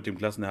länger mit dem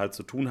Klassenerhalt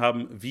zu tun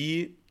haben.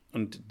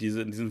 Und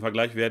in diesem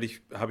Vergleich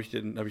habe ich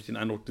den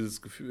Eindruck,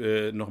 dieses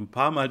Gefühl noch ein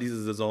paar Mal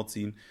diese Saison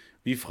ziehen,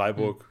 wie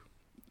Freiburg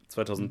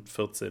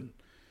 2014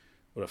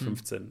 oder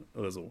 15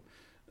 oder so.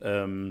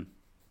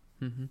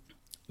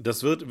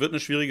 Das wird eine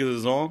schwierige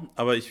Saison,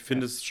 aber ich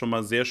finde es schon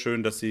mal sehr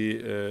schön, dass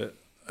sie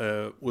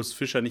Urs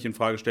Fischer nicht in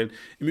Frage stellen.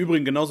 Im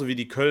Übrigen genauso wie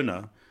die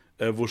Kölner,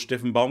 wo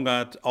Steffen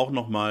Baumgart auch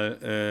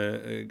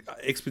nochmal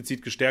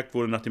explizit gestärkt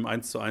wurde nach dem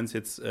 1:1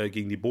 jetzt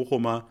gegen die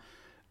Bochumer,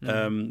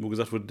 wo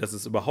gesagt wurde, das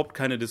ist überhaupt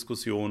keine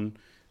Diskussion,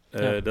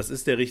 das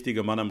ist der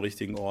richtige Mann am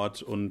richtigen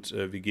Ort und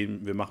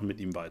wir machen mit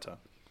ihm weiter.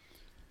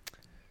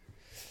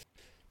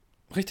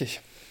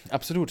 Richtig,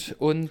 absolut.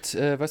 Und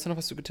weißt du noch,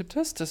 was du getippt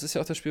hast? Das ist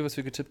ja auch das Spiel, was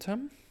wir getippt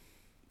haben.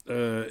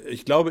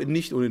 Ich glaube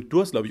nicht,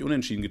 du hast, glaube ich,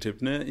 unentschieden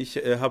getippt, ne? Ich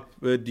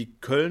habe die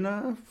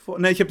Kölner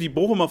ich habe die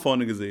Bochumer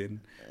vorne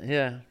gesehen.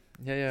 Ja.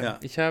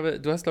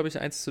 Du hast, glaube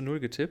ich, 1:0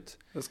 getippt.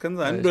 Das kann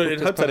sein. Nur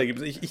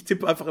Halbzeitergebnis. Ich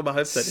tippe einfach immer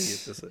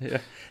Halbzeitergebnisse. Ja.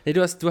 Nee,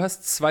 du hast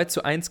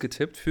 2:1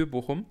 getippt für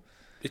Bochum.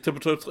 Ich tippe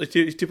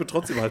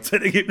trotzdem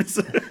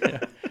Halbzeitergebnisse. Ja.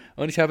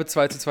 Und ich habe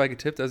 2:2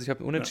 getippt. Also ich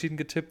habe unentschieden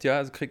getippt, ja,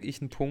 also kriege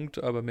ich einen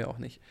Punkt, aber mehr auch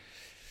nicht.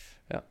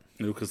 Ja.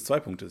 Du kriegst 2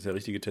 Punkte, das ist ja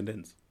richtige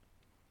Tendenz.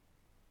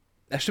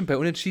 Ja, stimmt, bei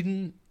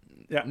Unentschieden.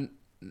 Ja,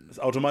 das ist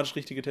automatisch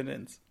richtige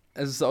Tendenz.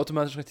 Also es ist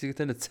automatisch richtige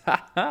Tendenz.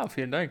 Haha,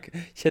 vielen Dank.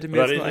 Ich hätte mir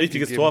Oder jetzt nur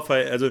richtiges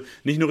Torfall, also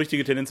nicht nur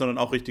richtige Tendenz, sondern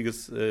auch richtiger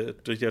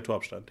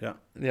Torabstand, ja.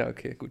 Ja,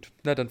 okay, gut.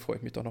 Na, dann freue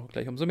ich mich doch noch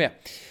gleich umso mehr.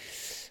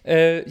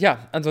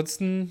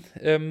 Ansonsten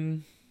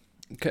können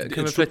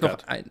wir vielleicht noch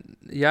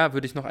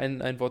würde ich noch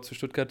ein Wort zu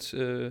Stuttgart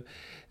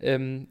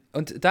und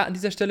da an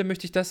dieser Stelle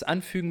möchte ich das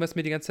anfügen, was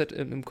mir die ganze Zeit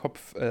im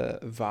Kopf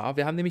war.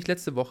 Wir haben nämlich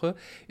letzte Woche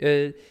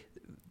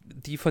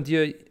die von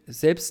dir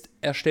selbst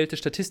erstellte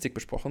Statistik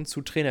besprochen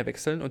zu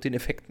Trainerwechseln und den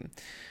Effekten.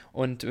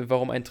 Und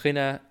warum ein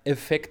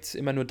Trainereffekt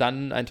immer nur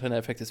dann ein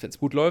Trainereffekt ist, wenn es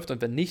gut läuft.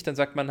 Und wenn nicht, dann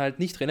sagt man halt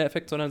nicht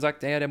Trainereffekt, sondern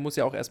sagt, der muss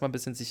ja auch erstmal ein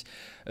bisschen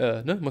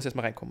muss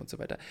erstmal reinkommen und so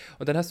weiter.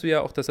 Und dann hast du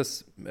ja auch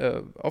das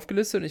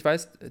aufgelistet und ich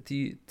weiß,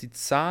 die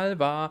Zahl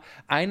war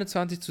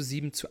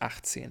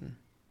 21:7:18.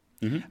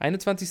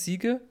 21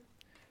 Siege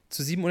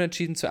zu 7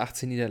 Unentschieden zu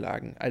 18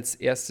 Niederlagen als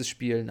erstes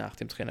Spiel nach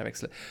dem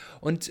Trainerwechsel.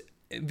 Und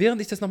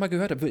während ich das nochmal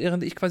gehört habe,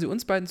 während ich quasi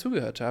uns beiden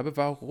zugehört habe,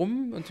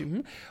 warum und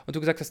du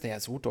gesagt hast, naja,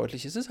 so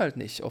deutlich ist es halt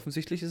nicht.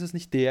 Offensichtlich ist es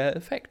nicht der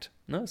Effekt.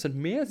 Ne? Es sind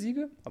mehr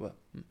Siege, aber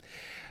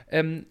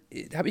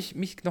habe ich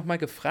mich nochmal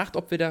gefragt,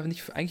 ob wir da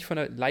nicht eigentlich von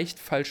einer leicht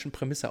falschen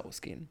Prämisse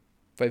ausgehen.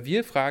 Weil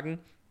wir fragen,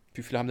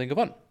 wie viele haben denn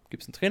gewonnen?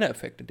 Gibt es einen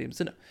Trainereffekt in dem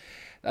Sinne?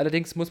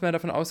 Allerdings muss man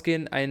davon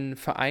ausgehen, ein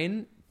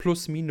Verein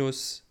plus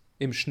minus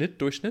im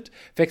Durchschnitt,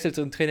 wechselt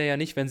den Trainer ja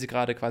nicht, wenn sie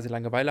gerade quasi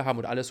Langeweile haben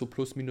und alles so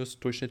plus minus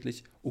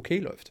durchschnittlich okay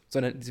läuft,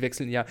 sondern sie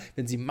wechseln ja,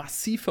 wenn sie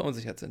massiv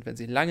verunsichert sind, wenn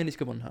sie lange nicht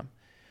gewonnen haben.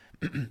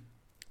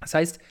 Das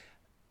heißt,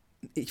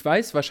 ich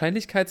weiß,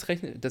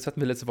 Wahrscheinlichkeitsrechnen, das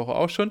hatten wir letzte Woche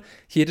auch schon,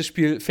 jedes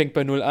Spiel fängt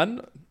bei 0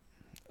 an,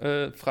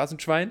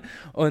 Phrasenschwein,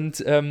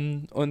 und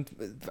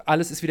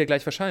alles ist wieder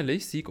gleich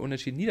wahrscheinlich, Sieg,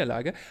 Unentschieden,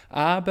 Niederlage,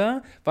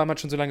 aber weil man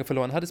schon so lange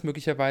verloren hat, ist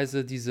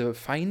möglicherweise diese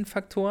feinen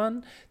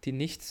Faktoren, die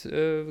nicht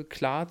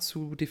klar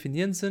zu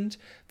definieren sind,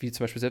 wie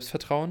zum Beispiel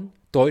Selbstvertrauen,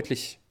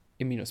 deutlich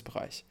im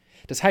Minusbereich.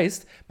 Das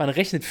heißt, man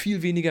rechnet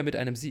viel weniger mit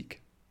einem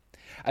Sieg.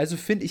 Also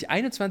finde ich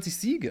 21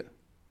 Siege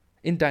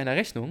in deiner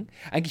Rechnung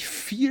eigentlich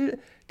viel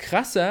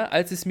krasser,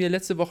 als es mir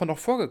letzte Woche noch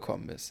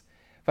vorgekommen ist.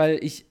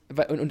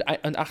 Und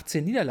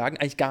 18 Niederlagen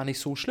eigentlich gar nicht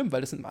so schlimm, weil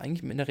das sind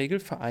eigentlich in der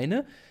Regel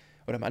Vereine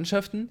oder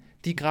Mannschaften,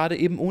 die gerade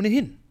eben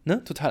ohnehin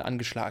total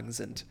angeschlagen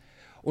sind.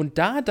 Und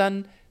da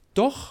dann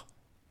doch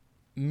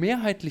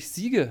mehrheitlich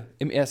Siege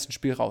im ersten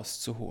Spiel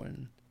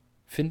rauszuholen,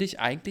 finde ich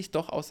eigentlich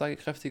doch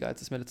aussagekräftiger,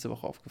 als es mir letzte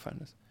Woche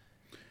aufgefallen ist.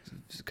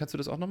 Kannst du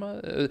das auch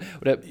nochmal?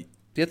 Oder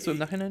jetzt so im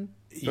Nachhinein?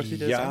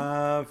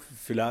 Ja,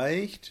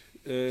 vielleicht.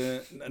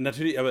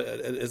 Natürlich, aber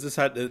es ist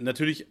halt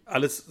natürlich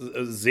alles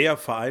sehr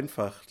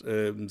vereinfacht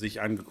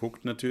sich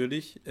angeguckt,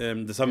 natürlich.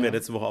 Das haben wir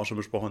letzte Woche auch schon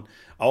besprochen.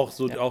 Auch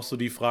so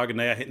die Frage,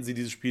 naja, hätten sie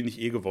dieses Spiel nicht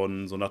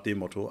gewonnen, so nach dem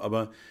Motto.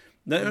 Aber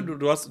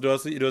du hast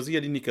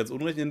sicherlich nicht ganz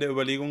unrecht in der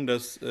Überlegung,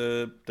 dass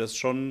das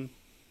schon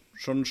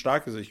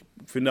stark ist. Ich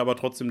finde aber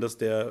trotzdem, dass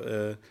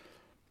dieser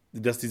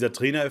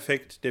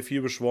Trainereffekt, der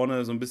viel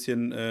beschworene, so ein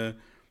bisschen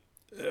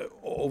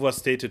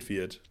overstated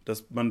wird.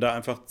 Dass man da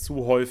einfach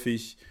zu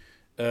häufig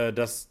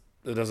das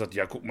sagt,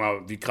 ja, guck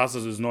mal, wie krass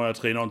das ist, neuer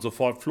Trainer und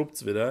sofort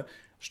fluppt's wieder.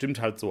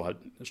 Stimmt halt so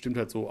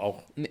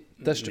auch. Nee,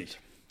 das stimmt. Nicht.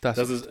 Das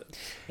ist,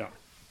 ja.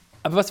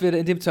 Aber was wir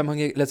in dem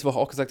Zusammenhang letzte Woche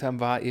auch gesagt haben,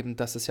 war eben,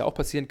 dass es ja auch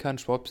passieren kann,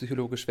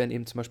 sportpsychologisch, wenn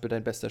eben zum Beispiel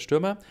dein bester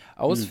Stürmer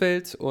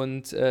ausfällt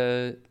und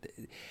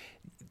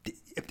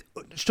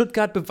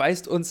Stuttgart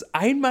beweist uns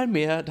einmal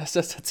mehr, dass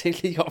das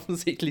tatsächlich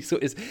offensichtlich so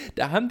ist.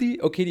 Da haben die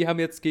haben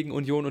jetzt gegen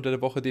Union unter der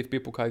Woche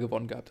DFB-Pokal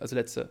gewonnen gehabt, also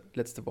letzte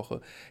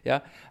Woche,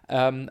 ja.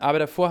 Aber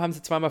davor haben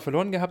sie zweimal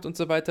verloren gehabt und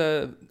so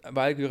weiter,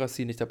 weil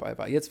Guirassy nicht dabei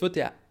war. Jetzt wird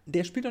der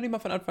spielt noch nicht mal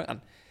von Anfang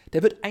an.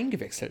 Der wird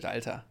eingewechselt,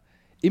 Alter.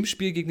 Im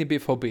Spiel gegen den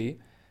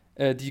BVB,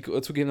 die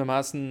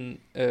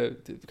zugegebenermaßen, du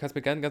kannst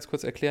mir gerne ganz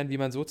kurz erklären, wie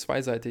man so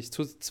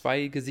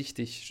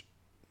zweigesichtig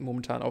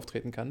momentan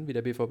auftreten kann, wie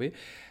der BVB.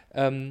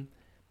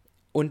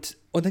 Und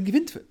dann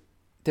gewinnt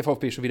der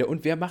VfB schon wieder.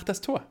 Und wer macht das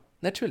Tor?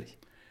 Natürlich.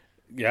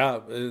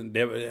 Ja,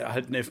 der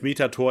halt ein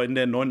Elfmeter-Tor in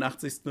der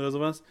 89. oder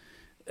sowas.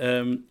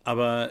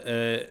 Aber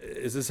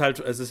es ist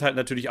halt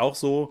natürlich auch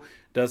so,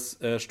 dass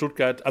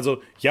Stuttgart,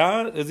 also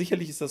ja,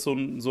 sicherlich ist das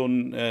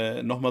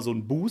nochmal so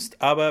ein Boost,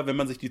 aber wenn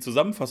man sich die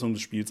Zusammenfassung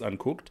des Spiels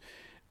anguckt,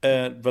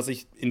 was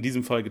ich in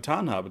diesem Fall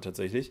getan habe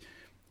tatsächlich,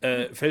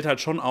 fällt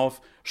halt schon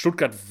auf,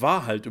 Stuttgart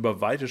war halt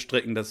über weite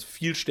Strecken das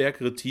viel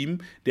stärkere Team.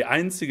 Der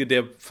Einzige,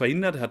 der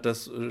verhindert hat,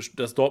 dass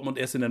Dortmund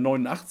erst in der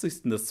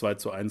 89. das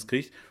 2:1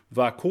 kriegt,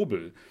 war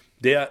Kobel,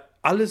 der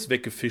alles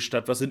weggefischt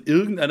hat, was in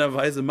irgendeiner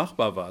Weise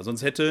machbar war.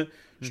 Sonst hätte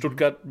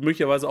Stuttgart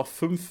möglicherweise auch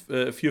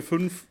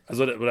 4-5,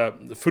 oder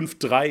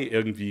 5-3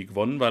 irgendwie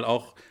gewonnen, weil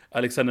auch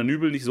Alexander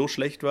Nübel nicht so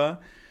schlecht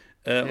war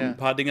und ein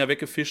paar Dinger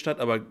weggefischt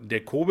hat. Aber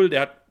der Kobel,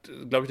 der hat,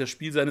 glaube ich, das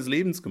Spiel seines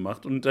Lebens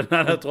gemacht und dann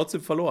hat er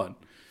trotzdem verloren.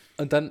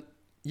 Und dann,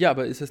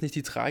 aber ist das nicht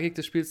die Tragik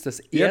des Spiels, dass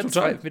er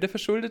 2 Elfmeter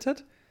verschuldet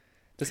hat?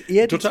 Dass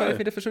er die 2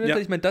 Elfmeter verschuldet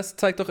hat? Ich meine, das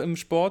zeigt doch im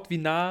Sport, wie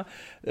nah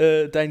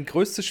dein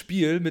größtes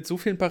Spiel mit so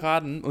vielen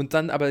Paraden und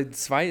dann aber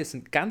 2 ist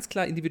ein ganz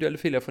klar individuelle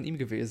Fehler von ihm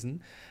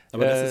gewesen.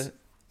 Aber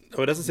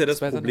das ist ja das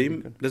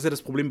Problem. Das ist ja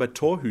das Problem bei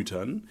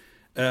Torhütern.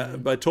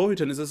 Bei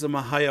Torhütern ist es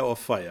immer higher or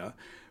fire.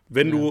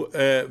 Wenn du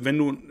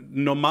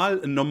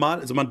normal,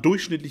 also mal ein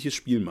durchschnittliches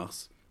Spiel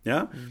machst,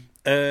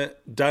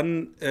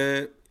 dann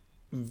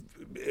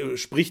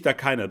spricht da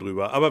keiner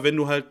drüber. Aber wenn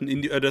du halt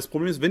das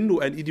Problem ist, wenn du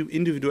einen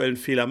individuellen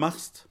Fehler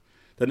machst,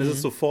 dann ist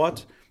es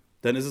sofort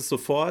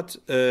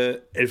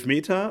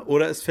Elfmeter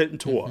oder es fällt ein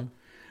Tor.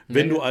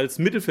 Wenn du als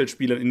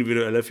Mittelfeldspieler einen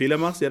individuellen Fehler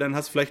machst, dann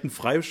hast du vielleicht einen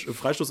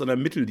Freistoß an der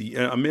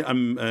Mittellinie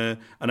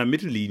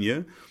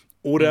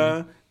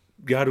oder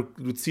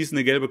du ziehst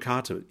eine gelbe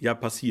Karte. Ja,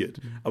 passiert.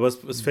 Aber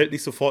es fällt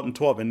nicht sofort ein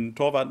Tor. Wenn ein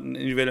Torwart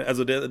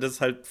also das ist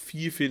halt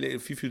viel, viel,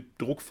 viel, viel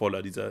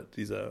druckvoller,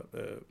 dieser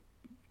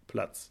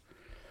Platz.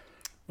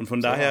 Und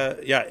von daher,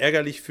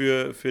 ärgerlich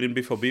für den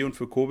BVB und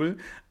für Kobel.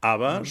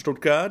 Aber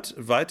Stuttgart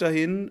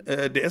weiterhin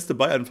der erste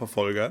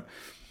Bayern-Verfolger.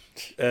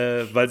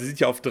 Weil sie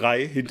sind ja auf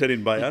 3 hinter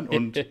den Bayern.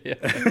 Und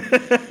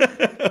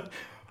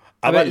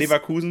aber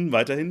Leverkusen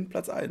weiterhin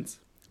Platz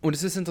 1. Und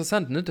es ist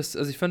interessant, ne?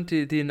 Also ich fand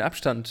den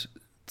Abstand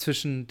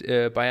zwischen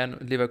Bayern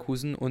und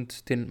Leverkusen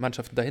und den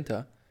Mannschaften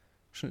dahinter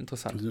schon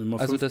interessant. Das sind immer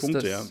 5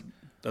 Punkte,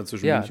 dann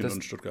zwischen München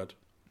und Stuttgart.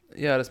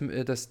 Ja,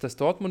 dass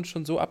Dortmund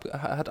schon so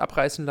hat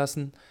abreißen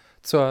lassen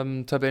zur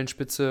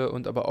Tabellenspitze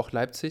und aber auch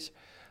Leipzig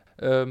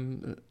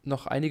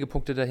noch einige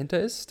Punkte dahinter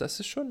ist,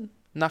 das ist schon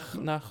nach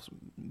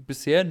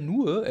bisher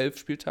nur 11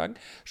 Spieltagen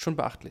schon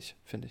beachtlich,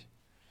 finde ich.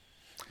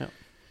 Ja.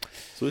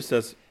 So ist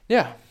das.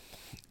 Ja,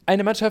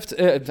 eine Mannschaft,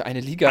 eine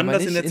Liga,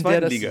 anders in der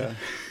zweiten Liga.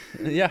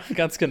 Ja,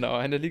 ganz genau,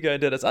 eine Liga,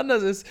 in der das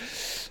anders ist.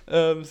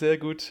 Sehr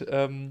gut.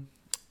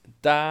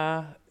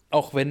 Da,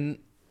 auch wenn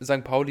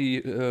St.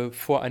 Pauli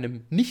vor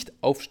einem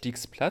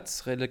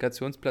Nicht-Aufstiegsplatz,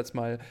 Relegationsplatz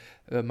mal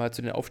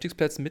zu den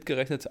Aufstiegsplätzen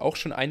mitgerechnet, auch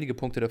schon einige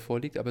Punkte davor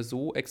liegt, aber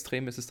so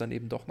extrem ist es dann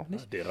eben doch noch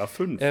nicht. Derer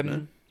 5,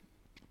 ne?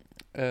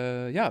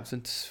 Ja,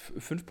 sind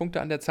 5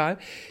 Punkte an der Zahl.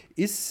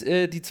 Ist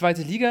die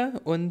zweite Liga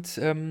und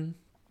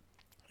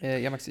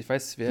ja, Max, ich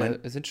weiß, wir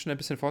sind schon ein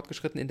bisschen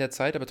fortgeschritten in der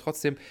Zeit, aber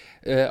trotzdem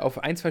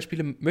auf 1, 2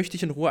 Spiele möchte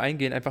ich in Ruhe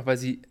eingehen, einfach weil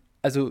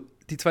also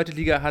die zweite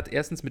Liga hat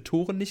erstens mit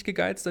Toren nicht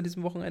gegeizt an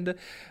diesem Wochenende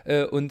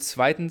und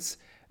zweitens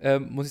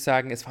muss ich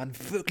sagen, es waren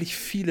wirklich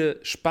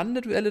viele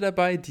spannende Duelle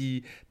dabei,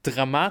 die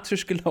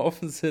dramatisch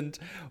gelaufen sind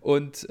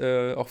und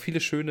auch viele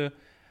schöne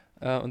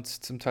und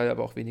zum Teil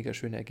aber auch weniger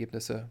schöne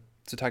Ergebnisse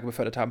zutage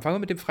befördert haben. Fangen wir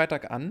mit dem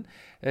Freitag an,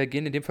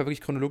 gehen in dem Fall wirklich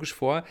chronologisch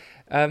vor.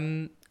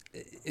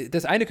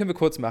 Das eine können wir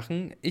kurz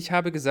machen. Ich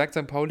habe gesagt,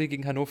 St. Pauli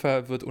gegen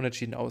Hannover wird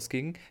unentschieden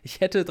ausgehen.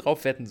 Ich hätte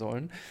drauf wetten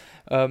sollen.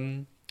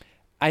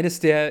 Eines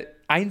der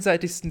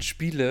einseitigsten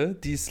Spiele,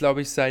 die es,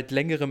 glaube ich, seit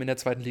längerem in der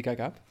zweiten Liga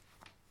gab.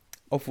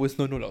 Obwohl es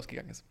 0-0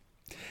 ausgegangen ist.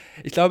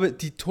 Ich glaube,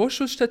 die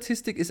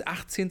Torschussstatistik ist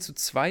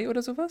 18:2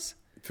 oder sowas.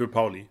 Für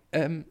Pauli.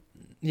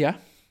 Ja.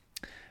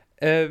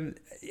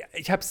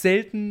 Ich habe das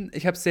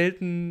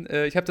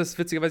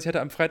witzigerweise, ich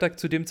hatte am Freitag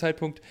zu dem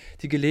Zeitpunkt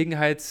die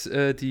Gelegenheit,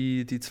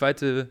 die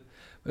zweite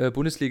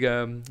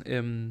Bundesliga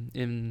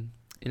in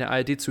der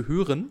ARD zu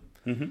hören.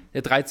 Mhm.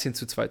 Ja,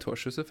 13:2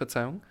 Torschüsse,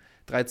 Verzeihung.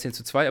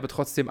 13:2, aber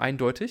trotzdem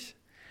eindeutig.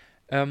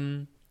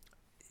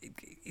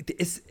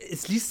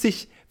 Es liest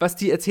sich, was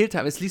die erzählt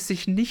haben, es liest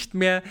sich nicht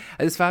mehr,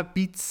 also es war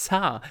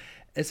bizarr.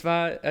 Es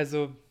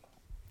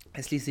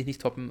ließ sich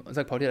nicht toppen. Und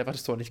St. Pauli hat einfach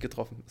das Tor nicht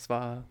getroffen. Es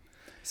war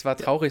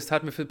traurig. Es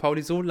tat mir für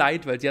Pauli so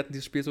leid, weil die hatten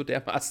dieses Spiel so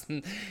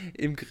dermaßen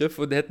im Griff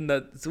und hätten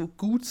da so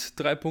gut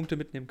 3 Punkte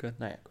mitnehmen können.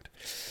 Naja, gut.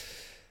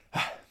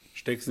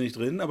 Steck's nicht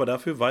drin, aber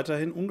dafür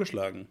weiterhin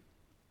ungeschlagen.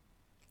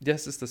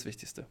 Das ist das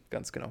Wichtigste,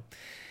 ganz genau.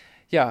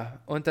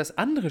 Ja, und das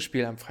andere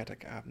Spiel am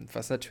Freitagabend,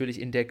 was natürlich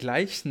in der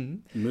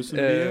gleichen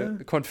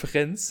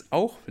Konferenz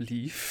auch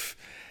lief,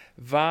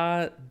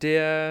 war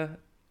der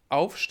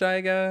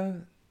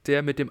Aufsteiger,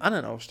 der mit dem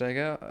anderen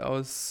Aufsteiger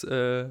aus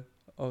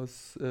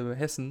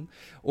Hessen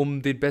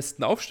um den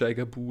besten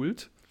Aufsteiger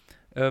buhlt.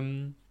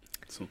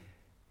 So.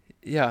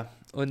 Ja,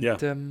 und ja.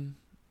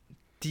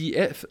 Die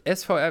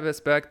SV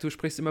Elversberg, du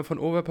sprichst immer von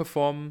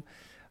Overperformen,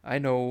 I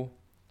know,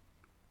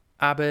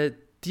 aber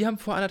die haben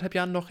vor 1,5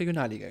 Jahren noch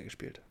Regionalliga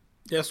gespielt.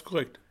 Ja, ist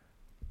korrekt.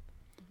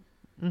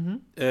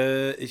 Mhm.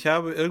 Ich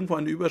habe irgendwo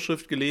eine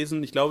Überschrift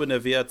gelesen, ich glaube in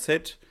der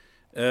WAZ,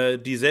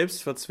 die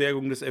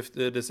Selbstverzwergung des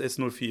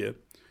S04.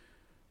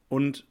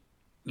 Und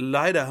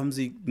leider haben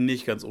sie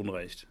nicht ganz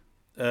unrecht.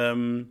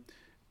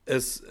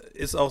 Es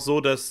ist auch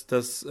so, dass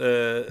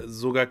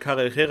sogar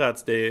Karel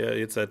Geratz, der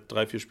jetzt seit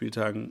 3-4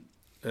 Spieltagen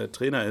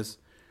Trainer ist,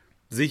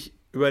 sich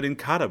über den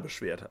Kader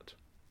beschwert hat.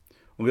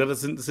 Und gesagt, es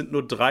sind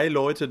nur 3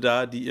 Leute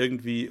da, die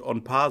irgendwie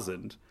on par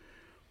sind.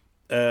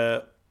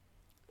 Da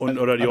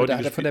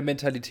hat er von der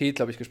Mentalität,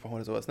 glaube ich, gesprochen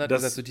oder sowas, ne?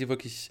 Dass du dir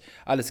wirklich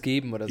alles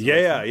geben oder sowas.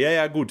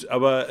 Ja, gut.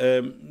 Aber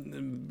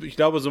ich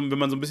glaube, wenn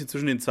man so ein bisschen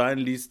zwischen den Zeilen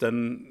liest,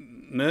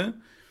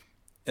 dann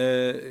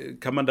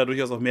kann man da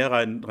durchaus auch mehr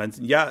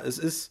reinziehen. Ja, es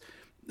ist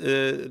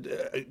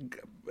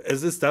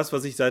das,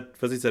 was ich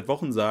seit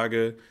Wochen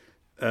sage.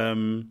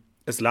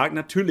 Es lag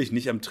natürlich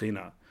nicht am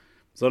Trainer,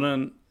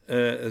 sondern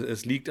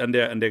es liegt an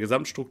der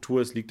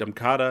Gesamtstruktur, es liegt am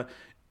Kader.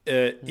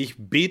 Ich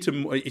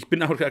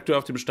bin auch aktuell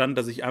auf dem Stand,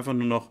 dass ich einfach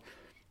nur noch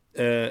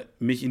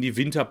mich in die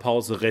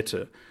Winterpause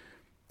rette.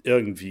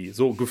 Irgendwie,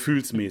 so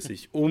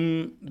gefühlsmäßig.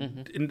 Und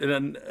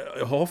dann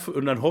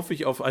hoffe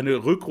ich auf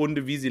eine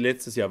Rückrunde, wie sie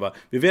letztes Jahr war.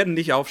 Wir werden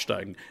nicht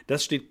aufsteigen.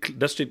 Das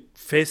steht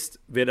fest,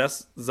 wer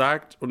das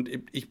sagt. Und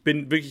ich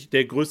bin wirklich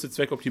der größte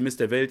Zweckoptimist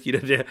der Welt. Jeder,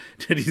 der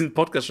diesen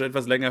Podcast schon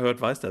etwas länger hört,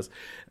 weiß das.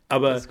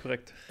 Aber das ist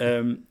korrekt.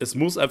 Es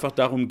muss einfach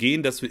darum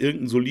gehen, dass wir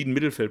irgendeinen soliden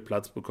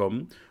Mittelfeldplatz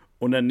bekommen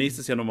und dann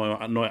nächstes Jahr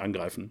nochmal neu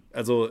angreifen.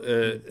 Also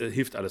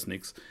hilft alles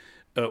nichts.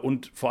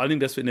 Und vor allen Dingen,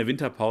 dass wir in der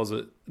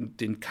Winterpause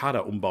den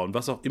Kader umbauen.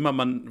 Was auch immer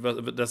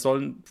das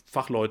sollen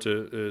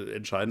Fachleute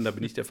entscheiden, da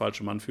bin ich der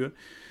falsche Mann für.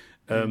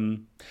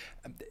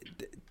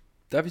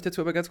 Darf ich dazu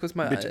aber ganz kurz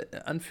mal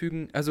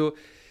anfügen? Also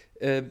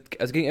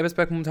gegen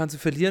Elversberg momentan zu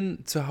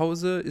verlieren zu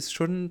Hause ist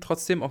schon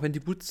trotzdem, auch wenn die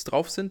gut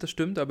drauf sind, das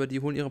stimmt, aber die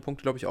holen ihre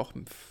Punkte, glaube ich, auch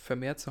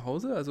vermehrt zu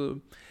Hause. Also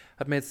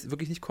hat man jetzt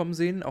wirklich nicht kommen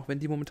sehen, auch wenn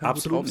die momentan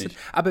absolut gut drauf nicht.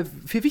 sind. Aber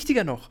viel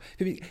wichtiger noch,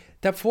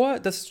 davor,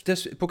 das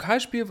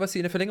Pokalspiel, was sie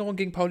in der Verlängerung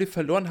gegen Pauli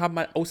verloren haben,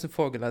 mal außen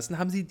vor gelassen,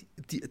 haben sie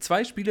die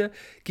 2 Spiele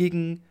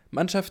gegen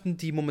Mannschaften,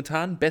 die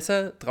momentan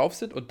besser drauf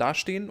sind und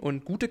dastehen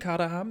und gute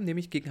Kader haben,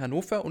 nämlich gegen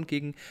Hannover und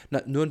gegen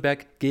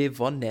Nürnberg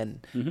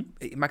gewonnen. Mhm.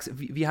 Max,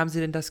 wie haben sie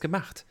denn das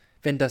gemacht?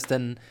 Wenn das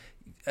dann,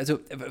 also,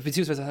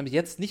 beziehungsweise haben sie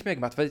jetzt nicht mehr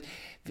gemacht, weil,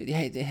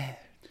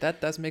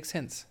 that doesn't make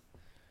sense.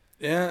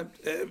 Ja,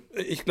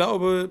 ich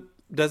glaube,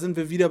 da sind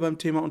wir wieder beim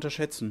Thema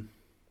Unterschätzen.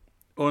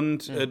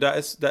 Und da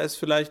ist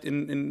vielleicht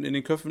in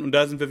den Köpfen, und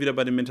da sind wir wieder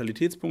bei dem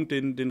Mentalitätspunkt,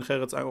 den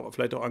Geratz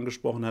vielleicht auch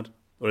angesprochen hat,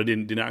 oder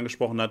den er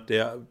angesprochen hat,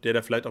 der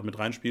da vielleicht auch mit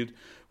reinspielt,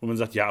 wo man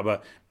sagt, ja,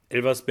 aber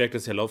Elversberg,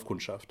 das ist ja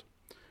Laufkundschaft.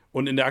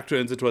 Und in der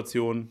aktuellen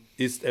Situation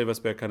ist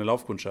Elversberg keine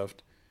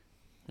Laufkundschaft.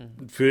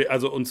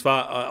 Und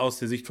zwar aus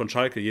der Sicht von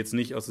Schalke, jetzt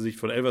nicht aus der Sicht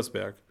von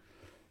Elversberg.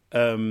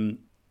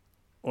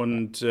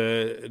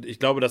 Ich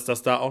glaube, dass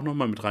das da auch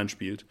nochmal mit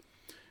reinspielt.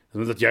 Dass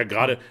man sagt, ja,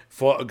 gerade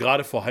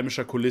vor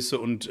heimischer Kulisse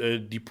und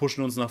die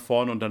pushen uns nach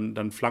vorne und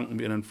dann flanken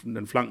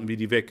wir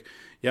die weg.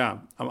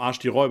 Ja, am Arsch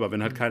die Räuber.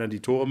 Wenn halt keiner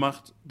die Tore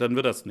macht, dann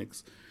wird das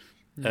nichts.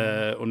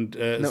 Es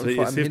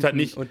hilft halt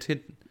nicht. Und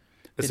hinten.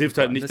 Es hilft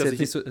halt nicht, dass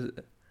ich.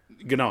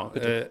 Genau,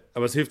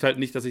 aber es hilft halt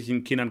nicht, dass sich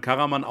ein Kenan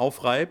Karaman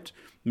aufreibt,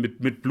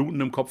 mit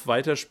blutendem Kopf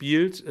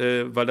weiterspielt,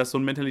 weil das so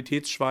ein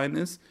Mentalitätsschwein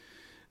ist,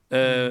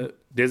 der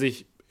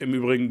sich im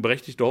Übrigen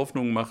berechtigte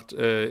Hoffnung macht,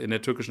 in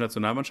der türkischen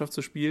Nationalmannschaft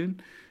zu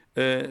spielen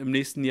im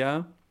nächsten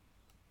Jahr.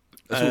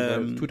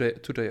 Achso,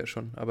 tut er ja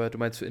schon, aber du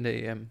meinst in der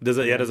EM. Dass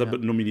er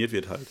nominiert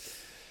wird halt.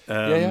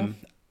 Ja.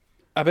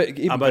 Aber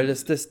weil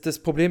das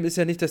Problem ist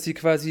ja nicht, dass sie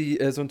quasi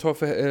so ein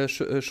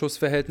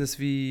Torschussverhältnis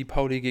wie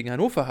Pauli gegen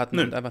Hannover hatten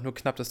und einfach nur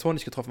knapp das Tor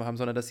nicht getroffen haben,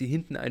 sondern dass sie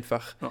hinten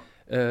einfach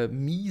eine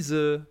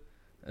miese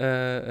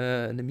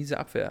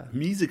Abwehr.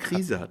 Miese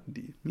Krise hatten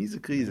die. Miese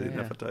Krise in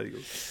der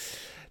Verteidigung.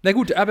 Na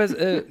gut, aber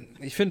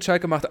ich finde,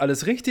 Schalke macht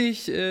alles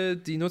richtig.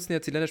 Die nutzen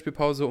jetzt die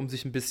Länderspielpause, um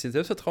sich ein bisschen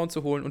Selbstvertrauen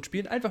zu holen und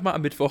spielen einfach mal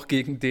am Mittwoch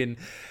gegen den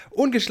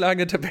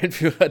ungeschlagenen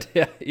Tabellenführer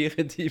der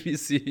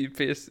Eredivisie,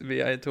 PSV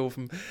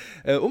Eindhoven,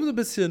 um so ein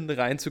bisschen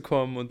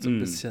reinzukommen und so ein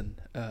bisschen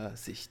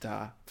sich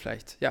da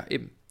vielleicht,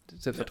 eben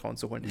Selbstvertrauen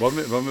zu holen.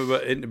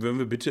 Wollen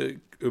wir bitte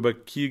über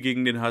Kiel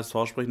gegen den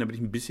HSV sprechen, damit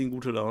ich ein bisschen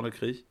gute Laune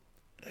kriege?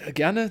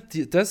 Gerne,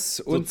 das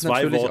und so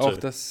natürlich Worte. Auch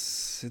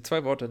das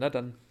 2 Worte, na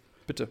dann,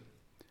 bitte.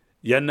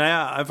 Ja,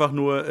 naja, einfach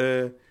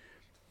nur,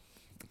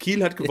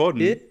 Kiel hat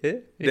gewonnen.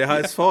 Der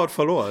HSV hat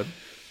verloren.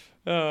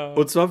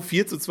 Und zwar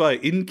 4:2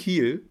 in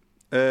Kiel.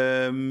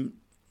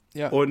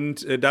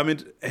 Und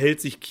damit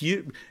hält sich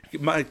Kiel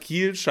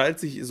scheint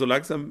sich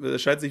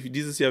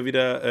dieses Jahr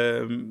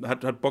wieder,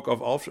 hat Bock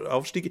auf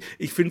Aufstieg.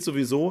 Ich finde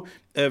sowieso,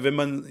 wenn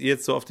man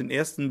jetzt so auf den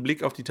ersten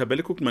Blick auf die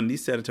Tabelle guckt, man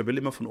liest ja eine Tabelle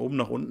immer von oben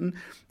nach unten,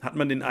 hat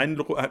man den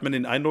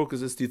Eindruck,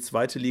 es ist die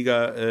zweite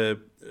Liga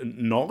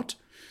Nord.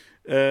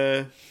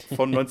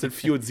 Von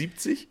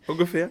 1974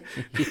 ungefähr.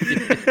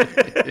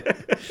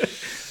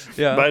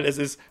 Weil es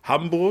ist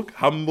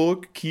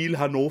Hamburg, Kiel,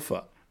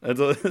 Hannover.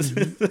 Also es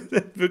ist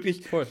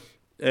wirklich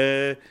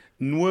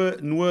nur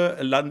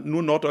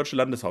norddeutsche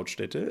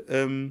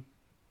Landeshauptstädte.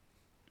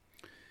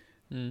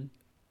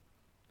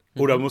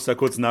 Oder musst du da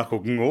kurz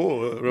nachgucken?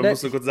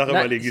 Musst du kurz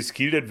überlegen, ist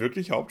Kiel denn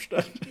wirklich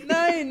Hauptstadt?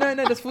 Nein,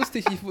 das wusste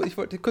ich. Ich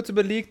wollte kurz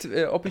überlegt,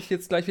 ob ich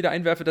jetzt gleich wieder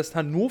einwerfe, dass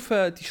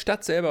Hannover, die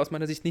Stadt selber, aus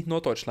meiner Sicht nicht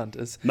Norddeutschland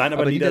ist. Nein,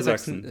 aber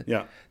Niedersachsen.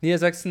 Ja.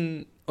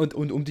 Niedersachsen und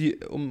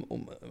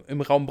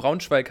im Raum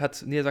Braunschweig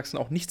hat Niedersachsen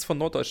auch nichts von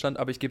Norddeutschland,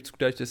 aber ich gebe zu,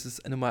 dass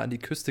es nochmal an die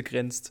Küste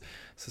grenzt.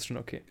 Das ist schon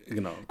okay.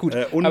 Genau. Gut.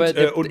 Und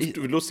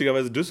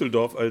lustigerweise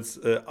Düsseldorf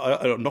als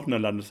noch eine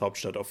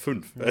Landeshauptstadt auf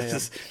 5.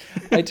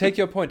 I take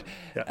your point.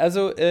 Ja.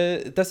 Also,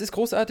 das ist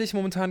großartig.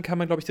 Momentan kann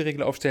man, glaube ich, die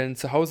Regel aufstellen.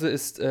 Zu Hause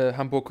ist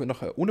Hamburg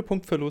noch ohne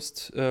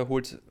Punktverlust,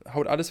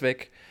 haut alles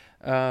weg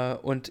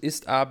und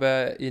ist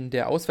aber in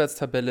der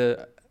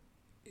Auswärtstabelle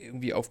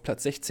irgendwie auf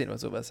Platz 16 oder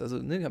sowas. Also,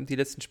 haben die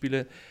letzten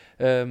Spiele,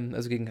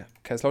 also gegen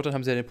Kaiserslautern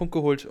haben sie ja den Punkt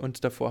geholt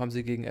und davor haben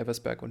sie gegen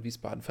Elversberg und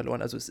Wiesbaden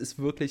verloren. Also, es ist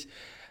wirklich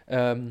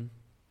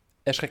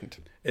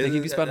erschreckend.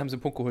 Gegen Wiesbaden haben sie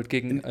einen Punkt geholt,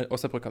 gegen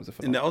Osnabrück haben sie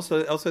verloren. In der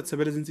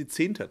Auswärtstabelle sind sie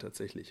 10.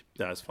 tatsächlich,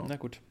 der SV. Na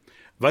gut.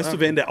 Weißt du,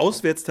 wer in der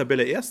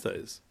Auswärtstabelle Erster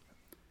ist?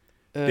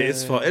 Der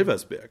SV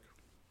Elversberg.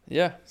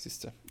 Ja,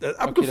 siehst du.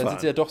 Abgefahren. Okay, dann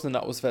sind sie ja doch so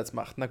eine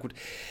Auswärtsmacht. Na gut.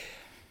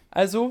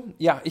 Also,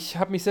 ich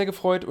habe mich sehr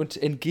gefreut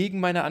und entgegen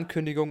meiner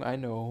Ankündigung, I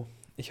know,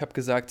 ich habe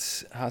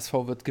gesagt, HSV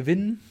wird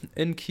gewinnen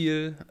in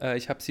Kiel.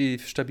 Ich habe sie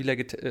stabiler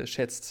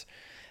geschätzt.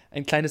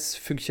 Ein kleines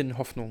Fünkchen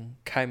Hoffnung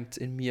keimt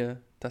in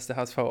mir, dass der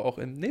HSV auch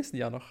im nächsten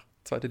Jahr noch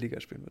zweite Liga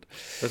spielen wird.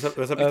 Was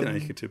hab ich denn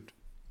eigentlich getippt?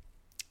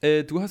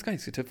 Du hast gar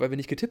nichts getippt, weil wir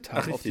nicht getippt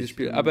haben auf dieses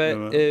Spiel.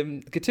 Aber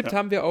getippt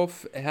haben wir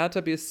auf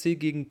Hertha BSC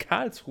gegen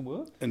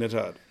Karlsruhe. In der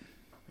Tat.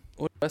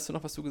 Und weißt du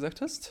noch, was du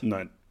gesagt hast?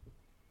 Nein.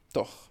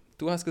 Doch.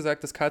 Du hast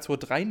gesagt, dass Karlsruhe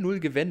 3-0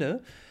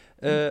 gewinne,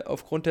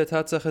 aufgrund der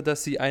Tatsache,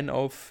 dass sie einen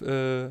auf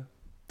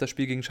das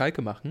Spiel gegen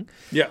Schalke machen.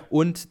 Ja.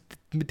 Und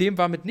mit dem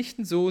war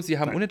mitnichten so. Sie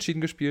haben unentschieden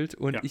gespielt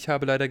und ich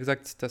habe leider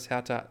gesagt, dass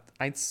Hertha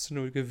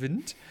 1-0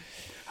 gewinnt.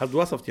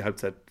 Du hast auf die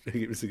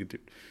Halbzeitergebnisse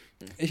getippt.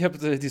 Ich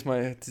habe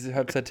diesmal diese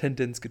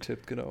Halbzeit-Tendenz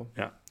getippt, genau.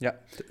 Ja,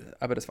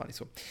 aber das war nicht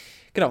so.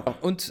 Genau.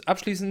 Und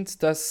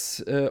abschließend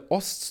das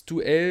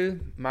Ostduell,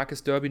 mag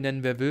es Derby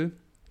nennen, wer will,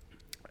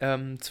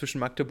 zwischen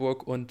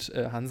Magdeburg und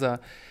Hansa.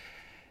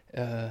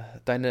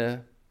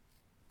 Deine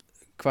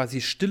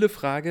quasi stille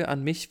Frage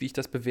an mich, wie ich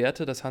das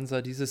bewerte, dass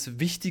Hansa dieses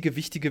wichtige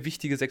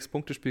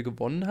 6-Punkte-Spiel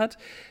gewonnen hat,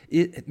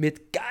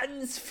 mit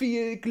ganz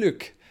viel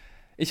Glück.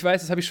 Ich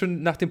weiß, das habe ich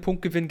schon nach dem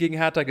Punktgewinn gegen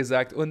Hertha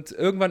gesagt und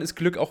irgendwann ist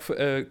Glück auch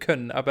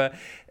Können, aber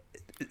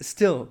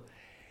still.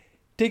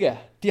 Digga,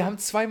 die haben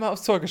 2-mal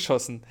aufs Tor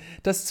geschossen.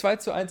 Das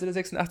 2:1 in der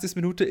 86.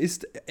 Minute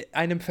ist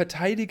einem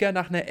Verteidiger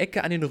nach einer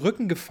Ecke an den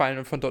Rücken gefallen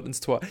und von dort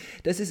ins Tor.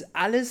 Das ist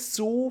alles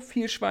so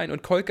viel Schwein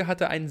und Kolke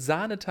hatte einen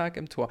Sahnetag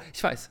im Tor.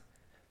 Ich weiß.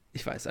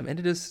 Ich weiß, am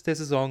Ende der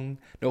Saison,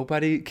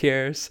 nobody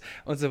cares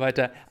und so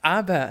weiter.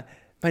 Aber,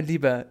 mein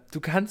Lieber, du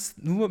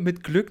kannst nur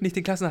mit Glück nicht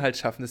den Klassenerhalt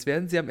schaffen. Das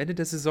werden sie am Ende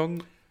der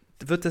Saison,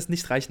 wird das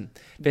nicht reichen,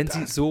 wenn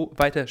sie so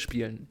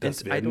weiterspielen.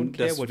 Das werden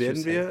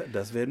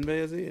wir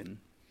ja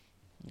sehen.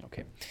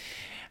 Okay.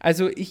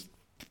 Also ich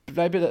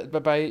bleibe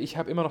dabei, ich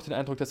habe immer noch den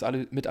Eindruck, dass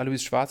mit Alois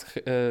Schwarz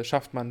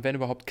schafft man, wenn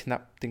überhaupt,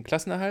 knapp den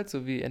Klassenerhalt,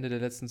 so wie Ende der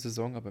letzten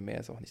Saison, aber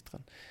mehr ist auch nicht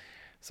dran.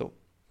 So,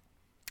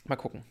 mal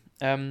gucken.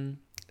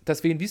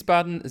 Dass Wien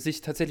Wiesbaden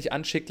sich tatsächlich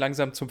anschickt,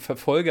 langsam zum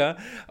Verfolger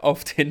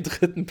auf den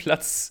 3.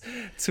 Platz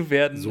zu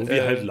werden. So wie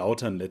halt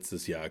Lautern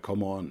letztes Jahr,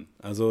 come on.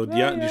 Also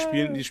die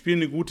spielen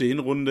eine gute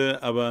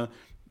Hinrunde, aber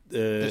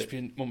die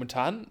spielen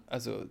momentan,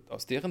 also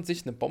aus deren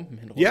Sicht, eine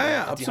Bombenhinrunde.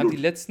 Ja, absolut. Die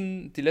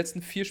haben die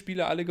letzten 4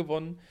 Spiele alle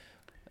gewonnen.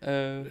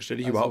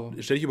 Stelle ich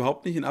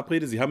überhaupt nicht in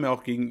Abrede. Sie haben ja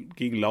auch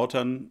gegen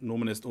Lautern,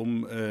 Nomen est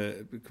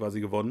quasi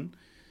gewonnen.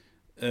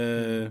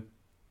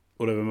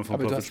 Oder wenn man vom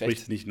Teufel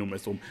spricht, nicht Nomen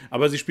est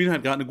Aber sie spielen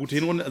halt gerade eine gute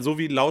Hinrunde, so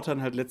wie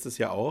Lautern halt letztes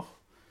Jahr auch.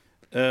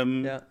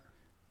 Hätte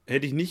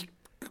ich nicht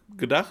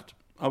gedacht,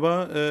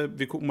 aber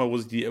wir gucken mal, wo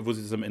sich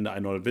das am Ende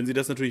einordnet. Wenn sie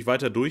das natürlich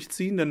weiter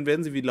durchziehen, dann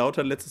werden sie wie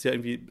Lautern letztes Jahr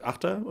irgendwie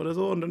Achter oder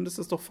so und dann ist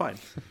das doch fein.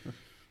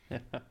 Ja.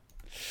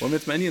 Wollen wir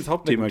jetzt mal endlich ins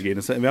Hauptthema gehen?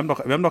 Wir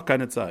haben doch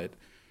keine Zeit.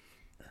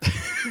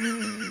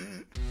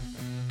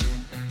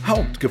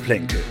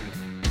 Hauptgeplänkel.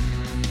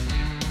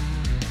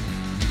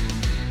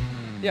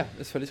 Ja,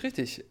 ist völlig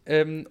richtig.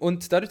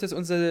 Und dadurch, dass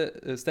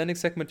unser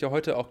Standing-Segment ja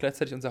heute auch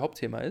gleichzeitig unser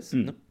Hauptthema ist,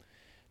 ne?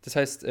 Das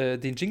heißt,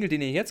 den Jingle,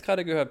 den ihr jetzt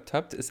gerade gehört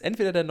habt, ist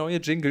entweder der neue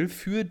Jingle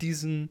für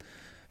diesen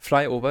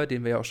Flyover,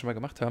 den wir ja auch schon mal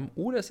gemacht haben,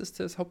 oder es ist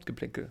das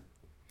Hauptgeplänkel.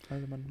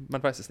 Also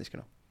man weiß es nicht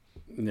genau.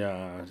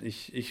 Ja,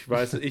 ich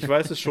weiß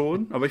es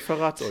schon, aber ich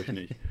verrate es euch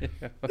nicht.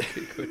 Ja,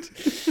 okay, gut.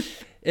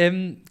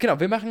 Genau,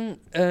 wir machen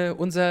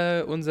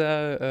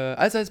unser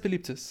allseits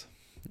beliebtes.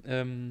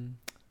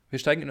 Wir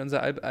steigen in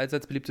unsere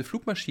allseits beliebte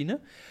Flugmaschine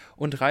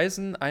und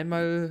reisen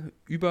einmal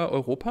über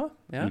Europa.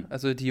 Ja?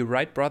 Also die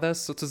Wright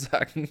Brothers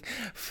sozusagen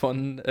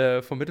vom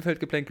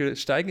Mittelfeldgeplänkel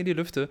steigen in die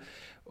Lüfte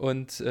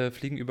und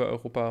fliegen über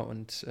Europa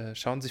und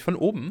schauen sich von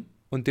oben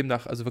und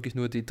demnach also wirklich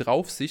nur die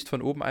Draufsicht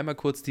von oben einmal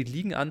kurz die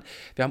Ligen an.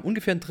 Wir haben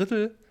ungefähr ein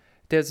Drittel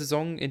der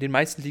Saison in den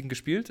meisten Ligen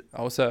gespielt,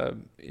 außer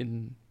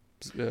in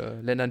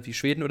Ländern wie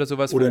Schweden oder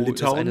sowas, oder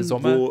Litauen,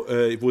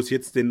 wo es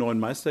jetzt den neuen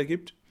Meister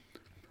gibt.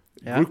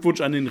 Ja.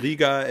 Glückwunsch an den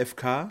Riga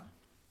FK.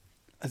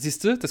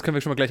 Siehst du, das können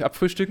wir schon mal gleich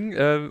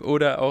abfrühstücken.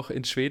 Oder auch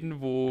in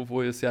Schweden,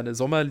 wo es ja eine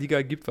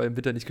Sommerliga gibt, weil im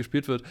Winter nicht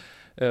gespielt wird,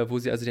 wo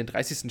sie also den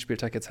 30.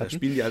 Spieltag jetzt hatten. Da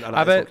spielen die halt alle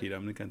Eishockey, da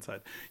haben die keine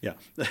Zeit. Ja.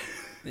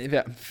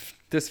 Ja,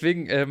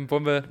 deswegen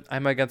wollen wir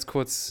einmal ganz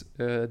kurz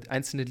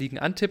einzelne Ligen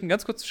antippen,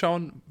 ganz kurz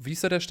schauen, wie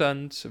ist da der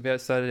Stand, wer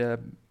ist da der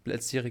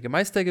letztjährige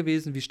Meister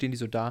gewesen, wie stehen die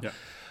so da? Ja.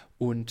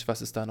 Und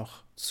was ist da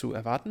noch zu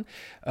erwarten?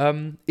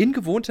 In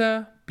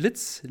gewohnter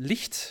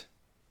Blitzlicht-Manie,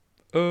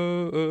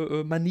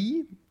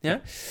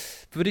 ja,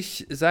 würde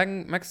ich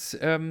sagen, Max,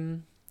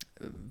 wenn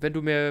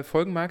du mir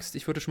folgen magst,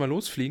 ich würde schon mal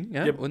losfliegen.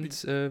 Ja?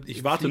 Und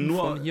ich warte nur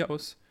von hier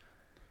aus.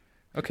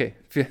 Okay,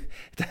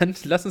 dann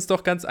lass uns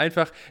doch ganz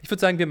einfach, ich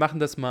würde sagen, wir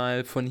machen das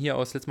mal von hier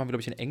aus. Letztes Mal haben wir,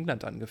 glaube ich, in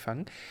England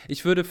angefangen.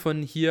 Ich würde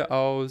von hier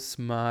aus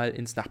mal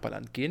ins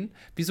Nachbarland gehen.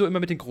 Wieso immer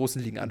mit den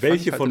großen Ligen anfangen?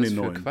 Welche von den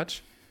neuen?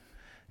 Quatsch.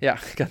 Ja,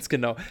 ganz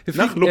genau.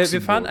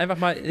 Wir fahren einfach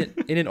mal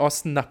in den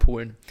Osten nach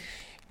Polen.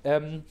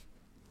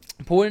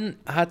 Polen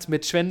hat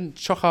mit Sven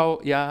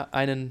Czochau ja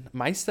einen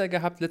Meister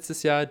gehabt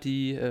letztes Jahr,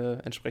 die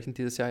entsprechend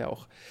dieses Jahr ja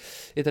auch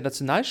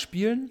international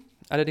spielen,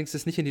 allerdings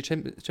es nicht in die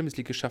Champions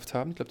League geschafft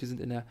haben. Ich glaube, die sind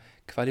in der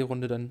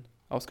Quali-Runde dann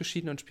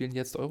ausgeschieden und spielen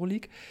jetzt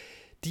Euroleague.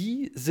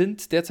 Die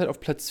sind derzeit auf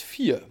Platz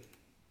 4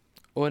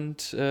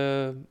 und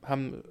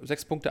haben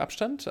 6 Punkte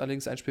Abstand,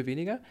 allerdings ein Spiel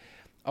weniger,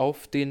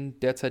 auf den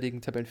derzeitigen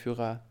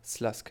Tabellenführer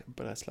Slask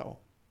Breslau.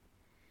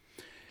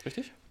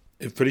 Richtig?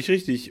 Völlig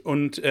richtig.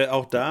 Und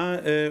auch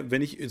da,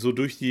 wenn ich so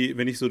durch die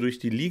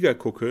Liga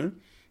gucke,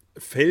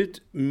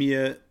 fällt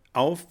mir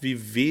auf,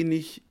 wie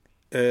wenig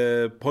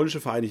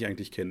polnische Vereine ich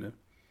eigentlich kenne.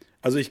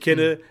 Also ich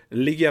kenne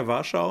Legia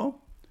Warschau,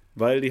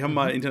 weil die haben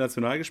mal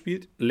international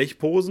gespielt. Lech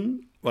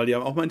Posen, weil die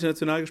haben auch mal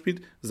international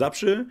gespielt.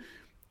 Sapsche,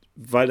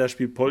 weil da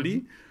spielt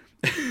Poldi.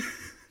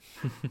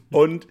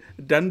 Und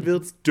dann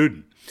wird's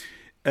dünn.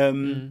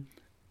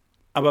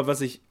 Aber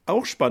was ich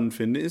auch spannend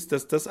finde, ist,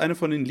 dass das eine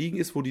von den Ligen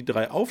ist, wo die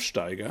 3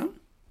 Aufsteiger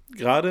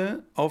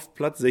gerade auf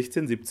Platz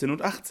 16, 17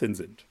 und 18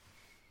 sind.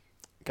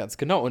 Ganz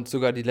genau. Und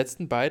sogar die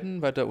letzten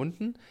beiden weiter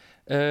unten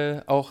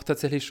auch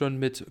tatsächlich schon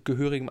mit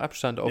gehörigem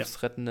Abstand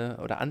aufs rettende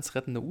oder ans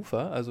rettende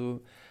Ufer.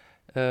 Also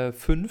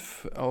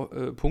 5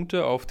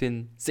 Punkte auf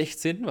den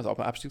 16., was auch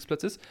ein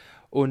Abstiegsplatz ist,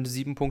 und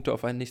 7 Punkte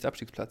auf einen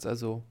Nicht-Abstiegsplatz.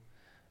 Also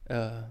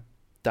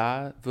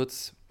da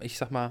wird's, ich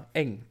sag mal,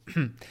 eng.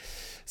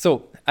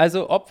 So,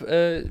 also ob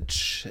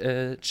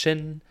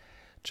Chen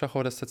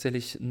Czochau das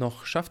tatsächlich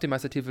noch schafft, den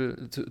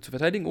Meistertitel zu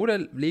verteidigen, oder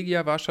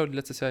Legia Warschau, die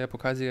letztes Jahr ja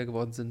Pokalsieger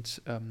geworden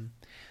sind,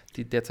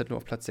 die derzeit nur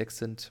auf Platz 6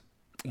 sind.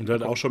 Und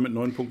halt auch schon mit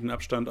 9 Punkten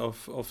Abstand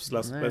auf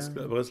Slask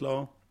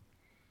Breslau.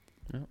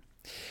 Ja.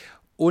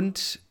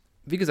 Und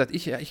wie gesagt,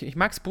 ich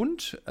mag es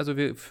bunt, also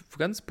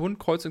ganz bunt,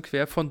 kreuz und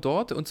quer von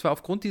dort. Und zwar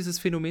aufgrund dieses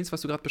Phänomens,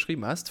 was du gerade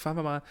beschrieben hast, fahren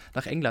wir mal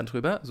nach England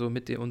rüber, so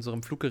mit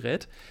unserem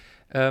Fluggerät,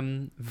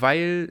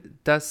 weil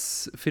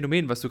das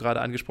Phänomen, was du gerade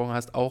angesprochen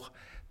hast, auch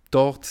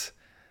dort,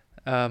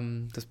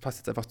 das passt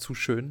jetzt einfach zu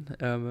schön,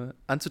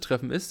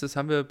 anzutreffen ist. Das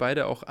haben wir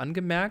beide auch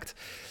angemerkt.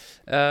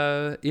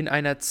 In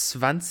einer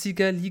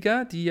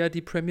 20er-Liga, die ja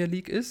die Premier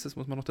League ist, das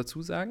muss man noch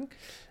dazu sagen,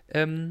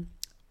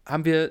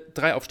 haben wir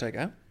 3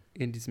 Aufsteiger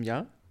in diesem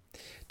Jahr.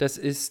 Das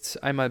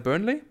ist einmal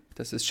Burnley,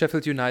 das ist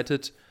Sheffield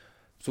United,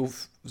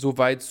 so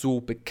weit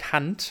so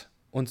bekannt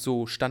und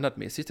so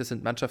standardmäßig. Das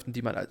sind Mannschaften,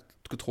 die man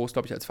getrost,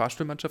 glaube ich, als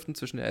Fahrstuhlmannschaften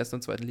zwischen der ersten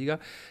und zweiten Liga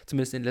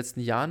zumindest in den letzten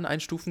Jahren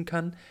einstufen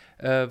kann.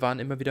 Waren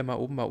immer wieder mal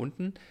oben, mal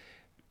unten.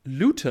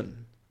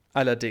 Luton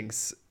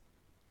allerdings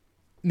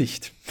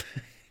nicht.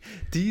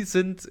 Die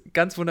sind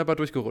ganz wunderbar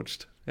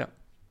durchgerutscht, ja.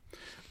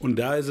 Und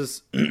da ist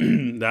es,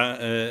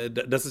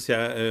 das ist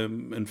ja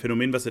ein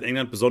Phänomen, was in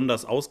England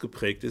besonders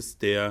ausgeprägt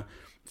ist, der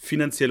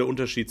finanzielle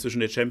Unterschied zwischen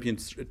der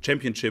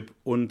Championship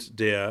und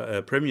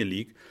der Premier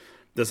League.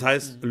 Das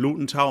heißt,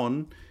 Luton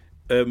Town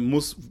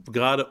muss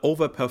gerade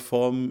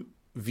overperformen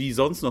wie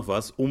sonst noch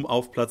was, um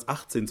auf Platz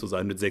 18 zu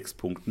sein mit 6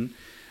 Punkten.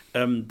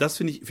 Das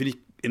finde ich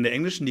in der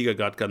englischen Liga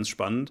gerade ganz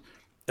spannend.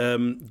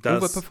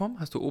 Overperform?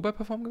 Hast du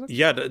Overperform gesagt?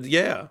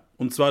 Ja.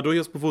 Und zwar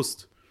durchaus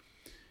bewusst.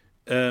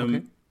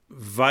 Okay.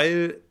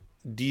 Weil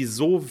die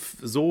so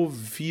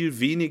viel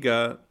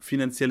weniger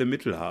finanzielle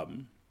Mittel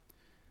haben.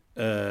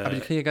 Aber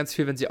die kriegen ja ganz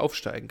viel, wenn sie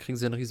aufsteigen, kriegen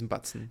sie einen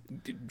Riesenbatzen.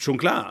 Schon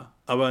klar,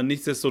 aber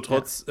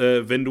nichtsdestotrotz,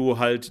 wenn du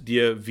halt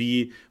dir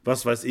wie,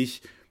 was weiß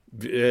ich,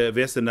 wer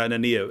ist denn da in der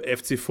Nähe?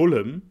 FC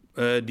Fulham,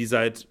 die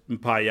seit ein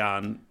paar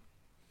Jahren,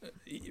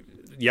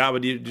 aber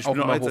die spielen auch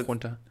noch mal hoch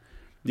runter.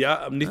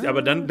 Ja,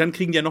 aber dann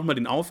kriegen die ja nochmal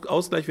den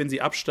Ausgleich, wenn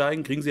sie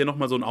absteigen, kriegen sie ja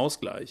nochmal so einen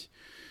Ausgleich.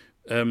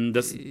 Da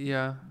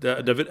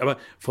wird, aber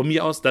von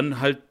mir aus dann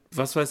halt,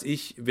 was weiß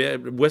ich,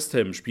 West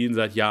Ham spielen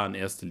seit Jahren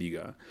erste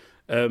Liga.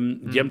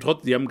 Die haben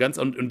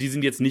und die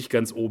sind jetzt nicht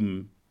ganz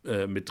oben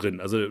mit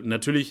drin. Also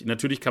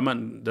natürlich kann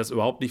man das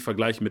überhaupt nicht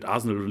vergleichen mit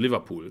Arsenal oder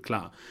Liverpool,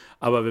 klar.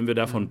 Aber wenn wir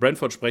da von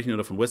Brentford sprechen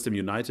oder von West Ham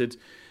United,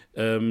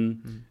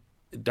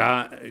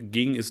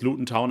 dagegen ist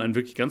Luton Town ein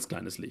wirklich ganz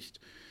kleines Licht.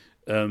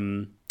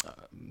 Und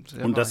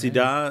dass sie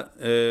da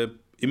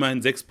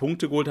immerhin 6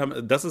 Punkte geholt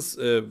haben, das ist,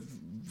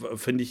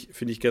 finde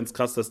ich ganz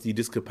krass, dass die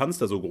Diskrepanz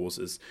da so groß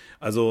ist.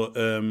 Also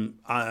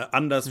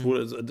anders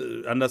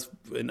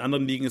in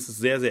anderen Ligen ist es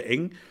sehr, sehr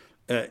eng.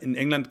 In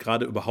England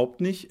gerade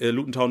überhaupt nicht.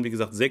 Luton Town, wie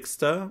gesagt, 6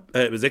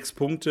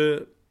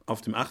 Punkte auf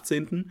dem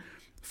 18.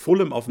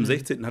 Fulham auf dem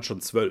 16. hat schon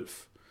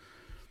 12.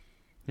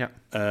 Ja.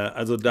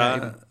 Also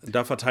da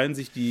verteilen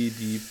sich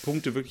die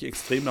Punkte wirklich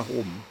extrem nach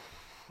oben.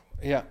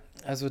 Ja,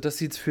 also das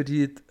sieht für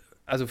die,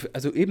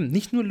 also eben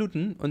nicht nur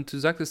Luton, und du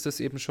sagtest das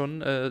eben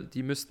schon,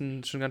 die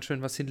müssten schon ganz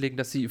schön was hinlegen,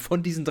 dass sie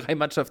von diesen 3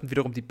 Mannschaften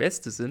wiederum die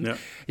beste sind. Ja.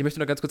 Ich möchte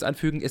noch ganz kurz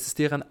anfügen, es ist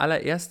deren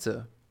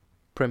allererste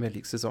Premier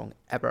League-Saison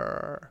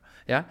ever.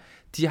 Ja,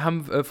 die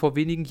haben vor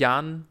wenigen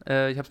Jahren, ich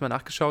habe es mal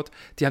nachgeschaut,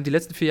 die haben die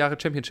letzten 4 Jahre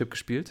Championship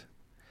gespielt.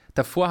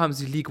 Davor haben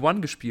sie League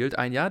One gespielt,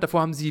 ein Jahr.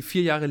 Davor haben sie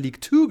 4 Jahre League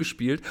Two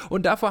gespielt.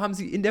 Und davor haben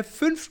sie in der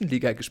 5.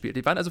 Liga gespielt.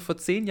 Die waren also vor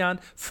 10 Jahren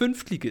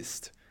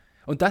Fünftligist.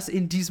 Und das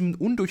in diesem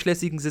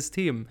undurchlässigen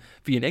System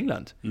wie in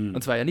England.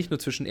 Und zwar ja nicht nur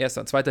zwischen erster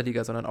und zweiter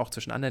Liga, sondern auch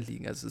zwischen anderen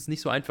Ligen. Also es ist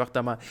nicht so einfach,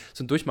 da mal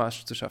so einen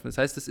Durchmarsch zu schaffen. Das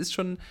heißt, es ist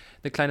schon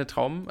eine kleine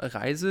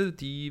Traumreise,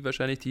 die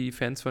wahrscheinlich die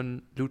Fans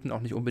von Luton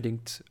auch nicht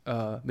unbedingt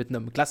mit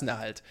einem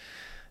Klassenerhalt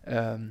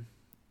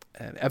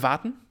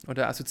erwarten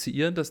oder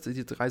assoziieren, dass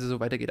die Reise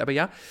so weitergeht. Aber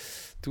ja,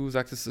 du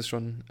sagtest es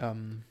schon,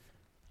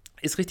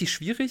 ist richtig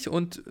schwierig,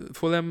 und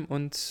Fulham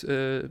und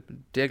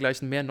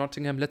dergleichen mehr,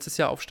 Nottingham letztes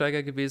Jahr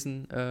Aufsteiger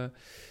gewesen,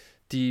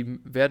 die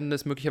werden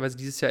es möglicherweise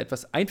dieses Jahr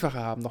etwas einfacher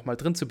haben, nochmal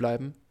drin zu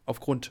bleiben,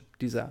 aufgrund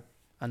dieser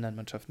anderen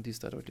Mannschaften, die es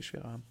da deutlich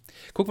schwerer haben.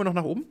 Gucken wir noch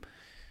nach oben.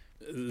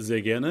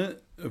 Sehr gerne.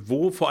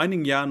 Wo vor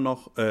einigen Jahren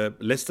noch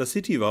Leicester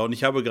City war, und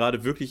ich habe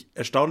gerade wirklich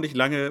erstaunlich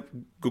lange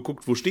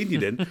geguckt, wo stehen die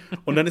denn?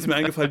 Und dann ist mir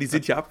eingefallen, die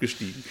sind ja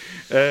abgestiegen.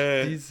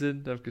 Die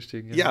sind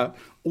abgestiegen, ja.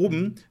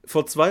 Oben,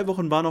 vor 2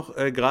 Wochen war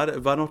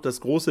noch das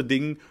große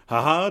Ding,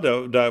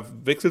 da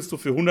wechselst du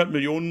für 100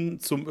 Millionen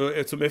zum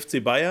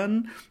FC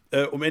Bayern,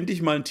 um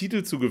endlich mal einen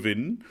Titel zu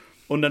gewinnen.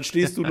 Und dann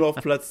stehst du nur auf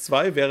Platz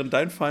 2, während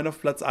dein Verein auf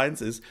Platz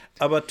 1 ist.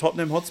 Aber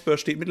Tottenham Hotspur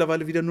steht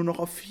mittlerweile wieder nur noch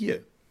auf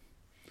 4.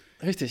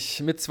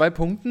 Richtig, mit 2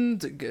 Punkten,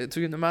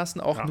 zugegebenermaßen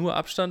auch nur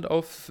Abstand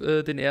auf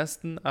den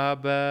ersten,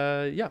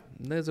 aber ja,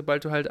 ne,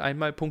 sobald du halt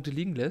einmal Punkte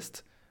liegen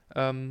lässt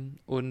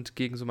und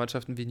gegen so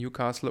Mannschaften wie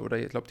Newcastle oder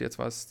ich glaube, jetzt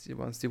waren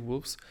es die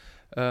Wolves,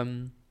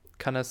 kann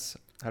das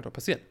halt auch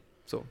passieren.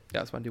 So,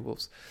 ja, es waren die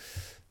Wolves.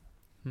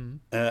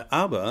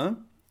 Aber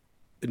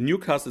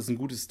Newcastle ist ein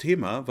gutes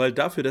Thema, weil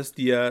dafür, das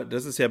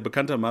ist ja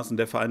bekanntermaßen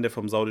der Verein, der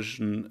vom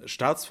saudischen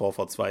Staatsfonds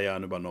vor 2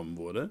 Jahren übernommen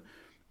wurde,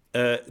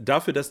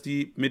 dafür, dass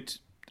die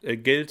mit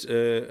Geld,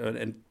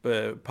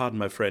 pardon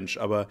my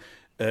French, aber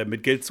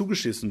mit Geld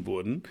zugeschissen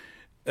wurden,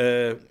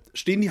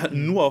 stehen die halt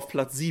nur auf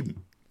Platz 7.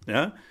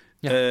 Ja?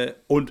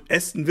 Und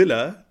Aston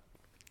Villa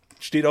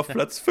steht auf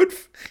Platz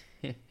 5.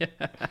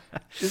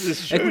 Das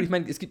ist schön. Ja gut, ich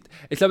meine,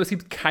 ich glaube, es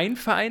gibt keinen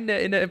Verein,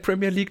 der in der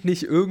Premier League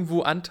nicht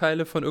irgendwo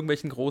Anteile von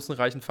irgendwelchen großen,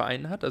 reichen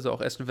Vereinen hat. Also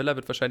auch Aston Villa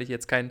wird wahrscheinlich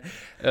jetzt kein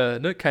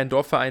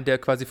Dorfverein, der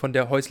quasi von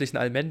der häuslichen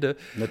Allmende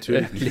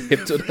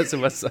lebt oder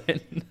sowas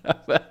sein.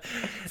 Aber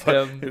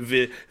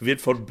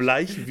wird von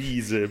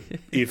Bleichwiese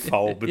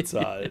e.V.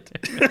 bezahlt.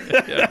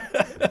 Ja.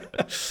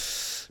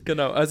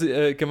 Genau, also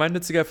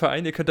gemeinnütziger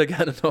Verein, ihr könnt da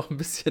gerne noch ein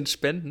bisschen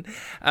spenden.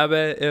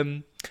 Aber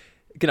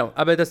genau,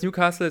 aber das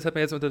Newcastle, das hat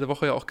man jetzt unter der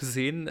Woche ja auch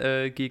gesehen,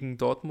 gegen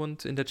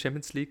Dortmund in der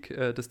Champions League,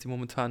 dass die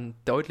momentan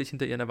deutlich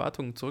hinter ihren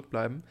Erwartungen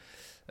zurückbleiben.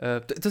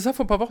 Das sah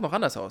vor ein paar Wochen noch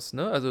anders aus,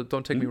 ne? Also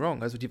don't take me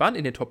wrong. Also die waren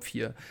in den Top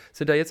 4,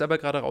 sind da jetzt aber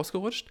gerade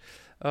rausgerutscht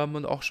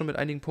und auch schon mit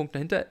einigen Punkten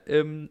dahinter.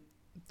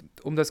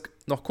 Um das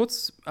noch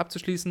kurz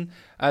abzuschließen,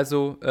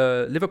 also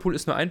Liverpool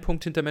ist nur ein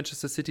Punkt hinter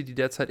Manchester City, die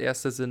derzeit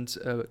Erster sind,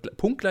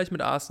 punktgleich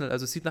mit Arsenal.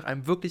 Also es sieht nach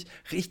einem wirklich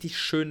richtig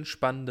schönen,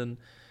 spannenden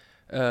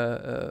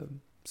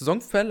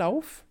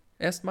Saisonverlauf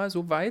erstmal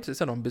so weit. Ist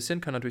ja noch ein bisschen,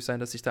 kann natürlich sein,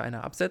 dass sich da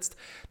einer absetzt.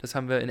 Das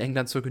haben wir in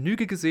England zur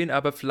Genüge gesehen,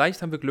 aber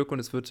vielleicht haben wir Glück und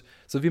es wird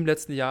so wie im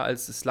letzten Jahr,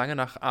 als es lange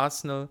nach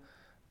Arsenal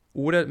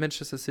oder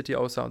Manchester City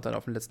aussah und dann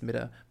auf den letzten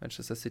Meter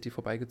Manchester City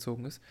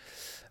vorbeigezogen ist.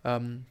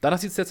 Danach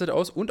sieht es derzeit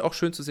aus und auch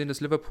schön zu sehen, dass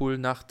Liverpool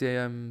nach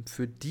dem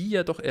für die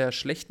ja doch eher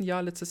schlechten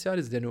Jahr letztes Jahr,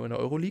 die sind ja nur in der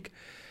Euroleague,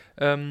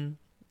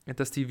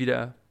 dass die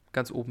wieder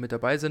ganz oben mit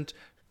dabei sind.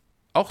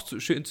 Auch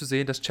schön zu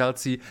sehen, dass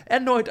Chelsea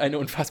erneut eine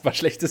unfassbar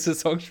schlechte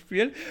Saison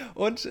spielen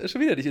und schon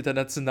wieder nicht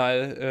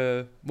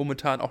international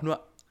momentan auch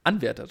nur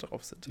Anwärter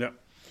drauf sind. Ja.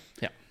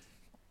 Ja.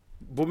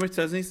 Wo möchtest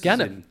du als nächstes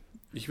Gerne. hin?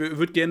 Ich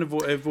würde gerne,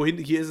 wohin,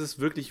 hier ist es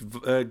wirklich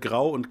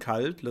grau und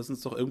kalt. Lass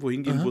uns doch irgendwo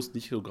hingehen, wo es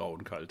nicht so grau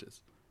und kalt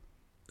ist.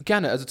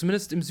 Gerne, also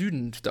zumindest im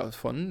Süden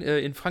davon,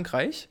 in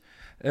Frankreich.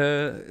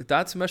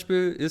 Da zum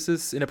Beispiel ist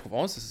es in der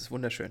Provence, das ist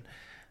wunderschön.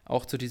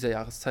 Auch zu dieser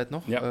Jahreszeit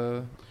noch.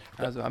 Ja.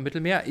 Also am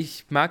Mittelmeer.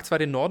 Ich mag zwar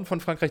den Norden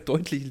von Frankreich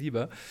deutlich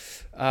lieber,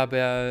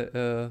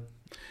 aber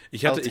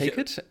Ich I'll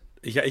take it.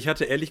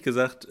 hatte ehrlich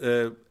gesagt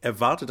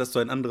erwartet, dass du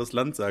ein anderes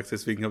Land sagst.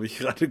 Deswegen habe ich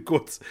gerade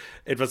kurz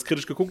etwas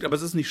kritisch geguckt. Aber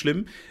es ist nicht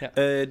schlimm.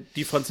 Ja.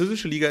 Die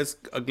französische Liga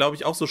ist, glaube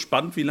ich, auch so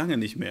spannend wie lange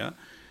nicht mehr.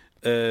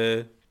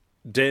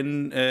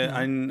 Denn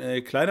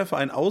ein kleiner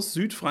Verein aus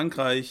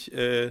Südfrankreich,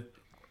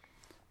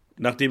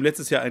 nachdem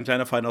letztes Jahr ein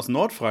kleiner Verein aus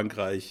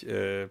Nordfrankreich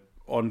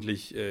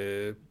ordentlich,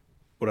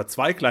 oder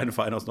zwei kleine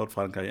Vereine aus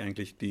Nordfrankreich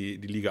eigentlich die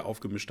Liga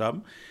aufgemischt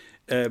haben.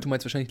 Du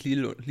meinst wahrscheinlich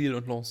Lille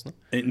und Lens, ne?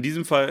 In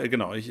diesem Fall,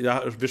 genau.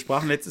 Wir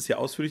sprachen letztes Jahr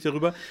ausführlich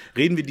darüber.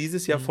 Reden wir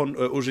dieses Jahr von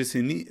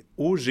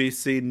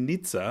OGC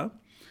Nizza.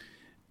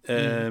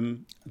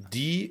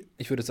 Die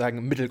Ich würde sagen,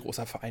 ein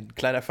mittelgroßer Verein.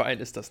 Kleiner Verein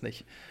ist das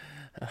nicht.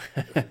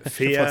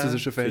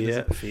 französische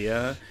Verhältnisse.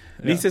 fair.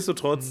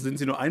 Nichtsdestotrotz sind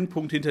sie nur einen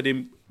Punkt hinter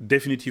dem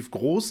definitiv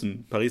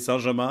großen Paris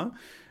Saint-Germain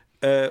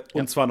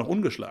und zwar noch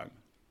ungeschlagen.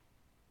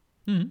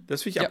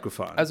 Das finde ich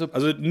abgefahren. Also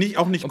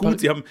auch nicht gut.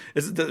 Sie haben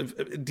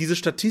diese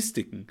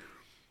Statistiken.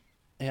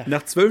 Ja.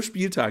 Nach 12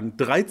 Spieltagen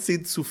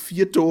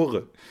 13:4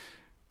 Tore.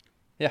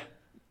 Ja.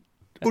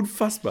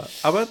 Unfassbar.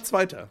 Aber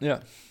Zweiter. Ja.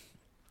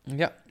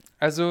 Ja.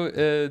 Also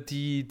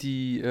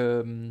die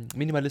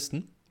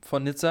Minimalisten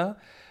von Nizza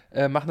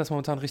machen das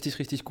momentan richtig,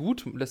 richtig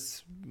gut.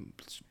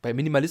 Bei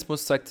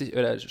Minimalismus stellt sich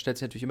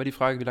natürlich immer die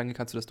Frage, wie lange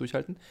kannst du das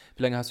durchhalten?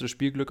 Wie lange hast du das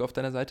Spielglück auf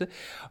deiner Seite?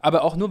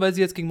 Aber auch nur, weil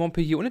sie jetzt gegen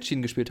Montpellier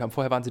unentschieden gespielt haben.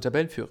 Vorher waren sie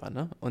Tabellenführer,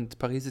 ne? Und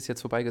Paris ist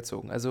jetzt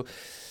vorbeigezogen. Also,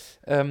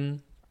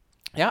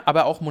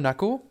 aber auch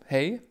Monaco,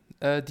 hey,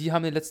 die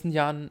haben in den letzten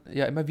Jahren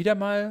ja immer wieder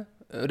mal,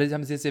 oder die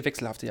haben sehr, sehr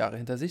wechselhafte Jahre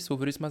hinter sich, so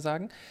würde ich es mal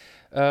sagen.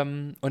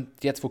 Und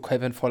jetzt, wo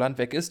Kevin Volland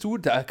weg ist,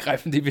 da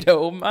greifen die wieder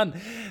oben an.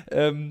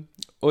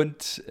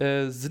 Und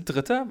sind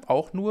Dritter,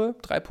 auch nur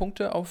 3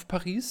 Punkte auf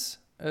Paris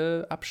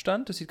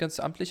Abstand. Das sieht ganz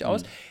amtlich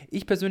aus.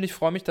 Ich persönlich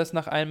freue mich, dass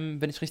nach einem,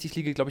 wenn ich richtig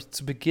liege, glaube ich,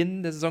 zu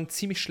Beginn der Saison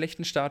ziemlich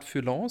schlechten Start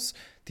für Lens,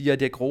 die ja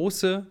der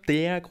große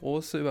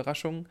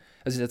Überraschung,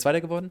 also sind ja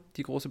Zweiter geworden,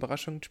 die große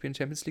Überraschung, spielen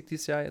Champions League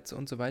dieses Jahr jetzt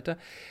und so weiter,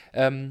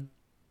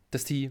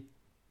 dass die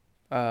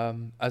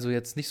also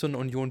jetzt nicht so eine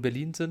Union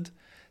Berlin sind,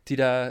 die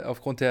da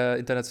aufgrund der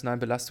internationalen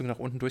Belastung nach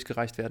unten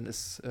durchgereicht werden,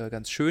 ist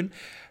ganz schön.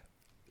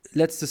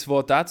 Letztes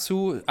Wort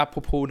dazu,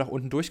 apropos nach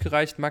unten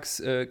durchgereicht.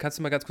 Max, kannst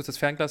du mal ganz kurz das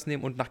Fernglas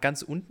nehmen und nach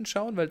ganz unten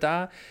schauen? Weil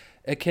da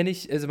erkenne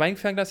ich, also mein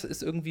Fernglas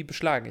ist irgendwie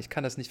beschlagen. Ich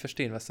kann das nicht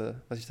verstehen, was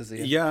ich da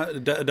sehe. Ja,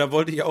 das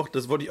wollte ich auch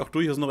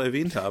durchaus noch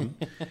erwähnt haben.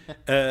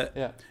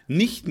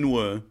 Nicht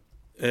nur,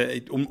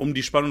 um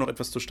die Spannung noch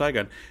etwas zu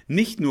steigern,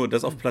 nicht nur,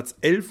 dass auf Platz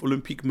 11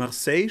 Olympique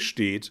Marseille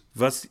steht,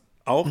 was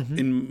auch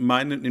in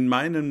meinen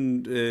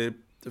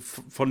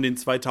von den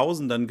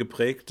 2000ern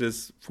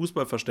geprägtes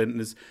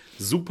Fußballverständnis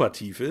super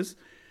tief ist.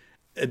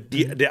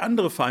 Der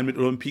andere Verein mit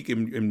Olympique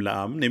im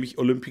Namen, nämlich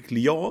Olympique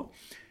Lyon,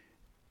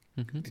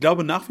 ich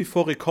glaube nach wie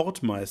vor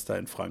Rekordmeister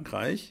in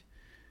Frankreich,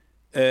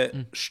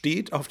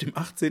 steht auf dem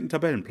 18.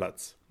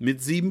 Tabellenplatz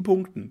mit 7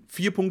 Punkten.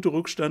 4 Punkte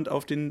Rückstand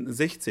auf den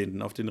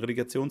 16., auf den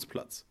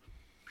Relegationsplatz.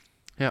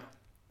 Ja.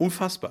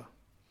 Unfassbar.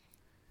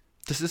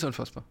 Das ist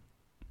unfassbar.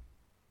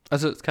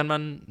 Also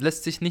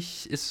lässt sich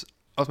nicht, ist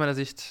aus meiner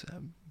Sicht,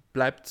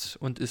 bleibt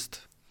und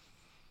ist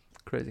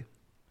crazy.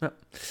 Ja.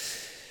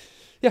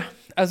 Ja,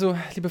 also,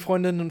 liebe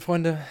Freundinnen und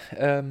Freunde,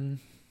 wir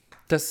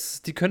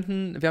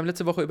haben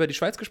letzte Woche über die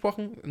Schweiz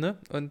gesprochen, ne?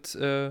 Und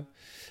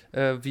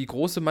wie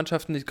große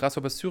Mannschaften, die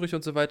Grasshoppers Zürich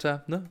und so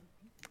weiter, ne?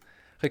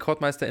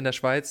 Rekordmeister in der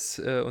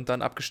Schweiz und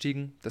dann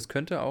abgestiegen. Das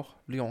könnte auch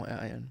Lyon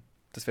ereilen.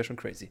 Das wäre schon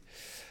crazy.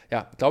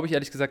 Ja, glaube ich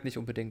ehrlich gesagt nicht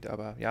unbedingt,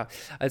 aber ja.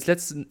 Als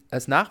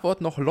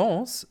Nachwort noch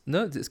Lens,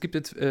 ne? Es gibt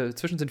jetzt,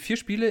 inzwischen sind 4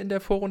 Spiele in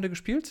der Vorrunde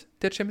gespielt,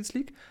 der Champions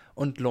League.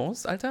 Und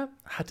Lens, Alter,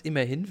 hat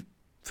immerhin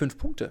 5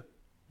 Punkte.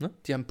 Ne?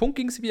 Die haben einen Punkt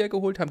gegen Sevilla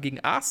geholt, haben gegen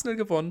Arsenal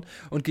gewonnen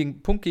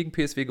und Punkt gegen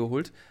PSV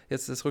geholt.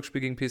 Jetzt das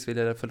Rückspiel gegen PSV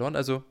leider verloren.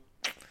 Also,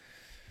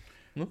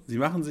 ne? Sie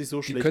machen sich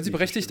so schlecht. Können Sie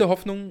berechtigte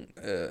Hoffnung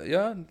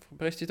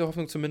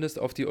zumindest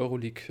auf die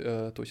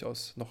Euroleague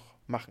durchaus noch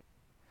machen.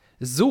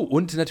 So,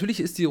 und natürlich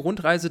ist die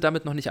Rundreise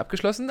damit noch nicht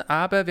abgeschlossen,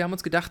 aber wir haben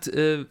uns gedacht,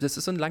 das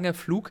ist so ein langer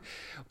Flug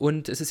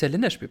und es ist ja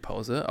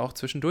Länderspielpause auch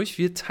zwischendurch.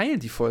 Wir teilen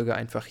die Folge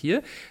einfach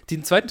hier.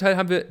 Den zweiten Teil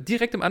haben wir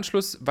direkt im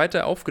Anschluss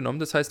weiter aufgenommen.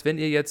 Das heißt, wenn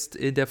ihr jetzt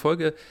in der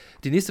Folge,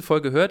 die nächste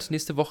Folge hört,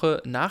 nächste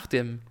Woche nach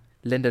dem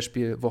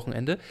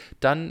Länderspielwochenende,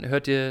 dann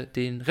hört ihr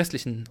den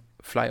restlichen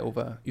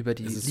Flyover über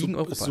die Ligen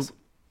Europas.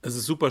 Es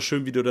ist super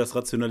schön, wie du das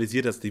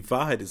rationalisiert hast. Die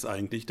Wahrheit ist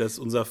eigentlich, dass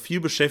unser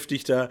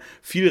vielbeschäftigter,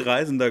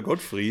 vielreisender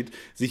Gottfried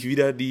sich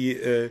wieder die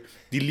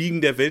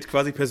Ligen der Welt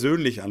quasi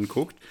persönlich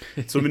anguckt.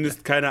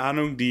 Zumindest, keine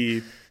Ahnung,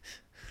 die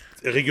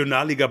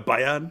Regionalliga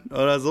Bayern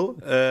oder so.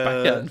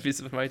 Bayern?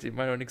 Wieso mache ich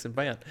doch nichts in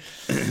Bayern?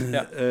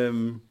 Ja.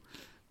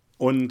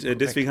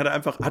 Deswegen hat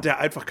er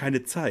einfach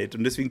keine Zeit.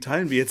 Und deswegen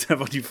teilen wir jetzt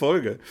einfach die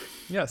Folge.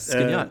 Ja, das ist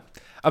genial.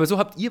 Aber so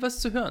habt ihr was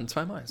zu hören,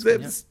 zweimal. Das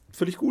ist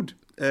völlig gut.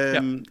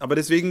 Aber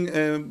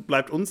deswegen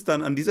bleibt uns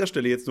dann an dieser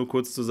Stelle jetzt nur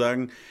kurz zu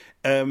sagen,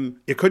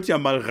 ihr könnt ja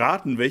mal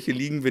raten, welche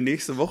Ligen wir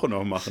nächste Woche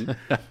noch machen.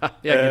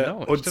 Ja,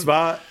 genau. Und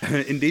zwar,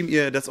 indem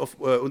ihr das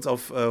uns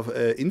auf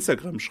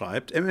Instagram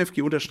schreibt.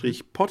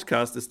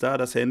 mfg-podcast ist da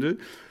das Handle.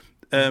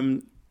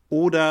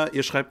 Oder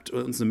ihr schreibt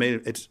uns eine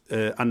Mail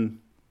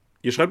an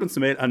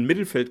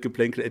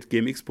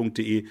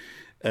mittelfeldgeplänkel@gmx.de.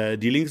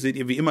 Die Links seht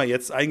ihr wie immer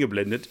jetzt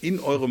eingeblendet in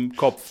eurem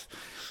Kopf.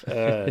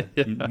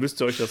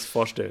 Müsst ihr euch das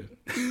vorstellen.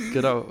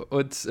 Genau.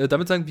 Und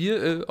damit sagen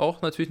wir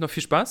auch natürlich noch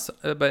viel Spaß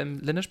beim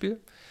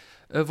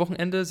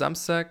Länderspiel-Wochenende,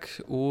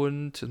 Samstag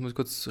und, jetzt muss ich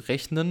kurz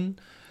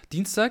rechnen,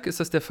 Dienstag ist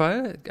das der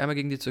Fall. Einmal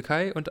gegen die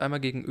Türkei und einmal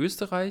gegen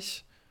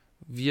Österreich.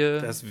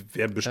 Das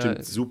wären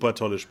bestimmt super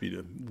tolle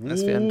Spiele.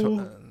 Das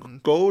wären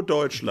Go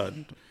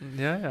Deutschland.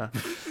 Ja.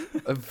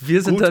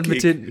 Wir sind dann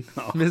Kick.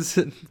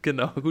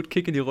 Gut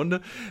Kick in die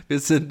Runde. Wir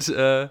sind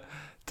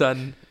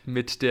dann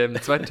mit dem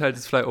zweiten Teil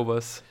des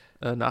Flyovers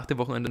nach dem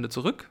Wochenende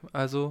zurück,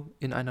 also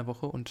in einer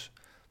Woche und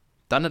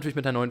dann natürlich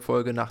mit einer neuen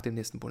Folge nach dem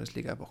nächsten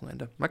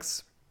Bundesliga-Wochenende.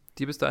 Max,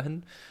 dir bis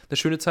dahin eine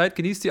schöne Zeit,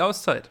 genießt die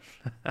Auszeit.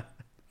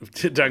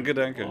 Danke.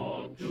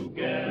 All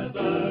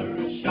together,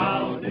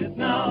 shout it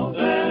now.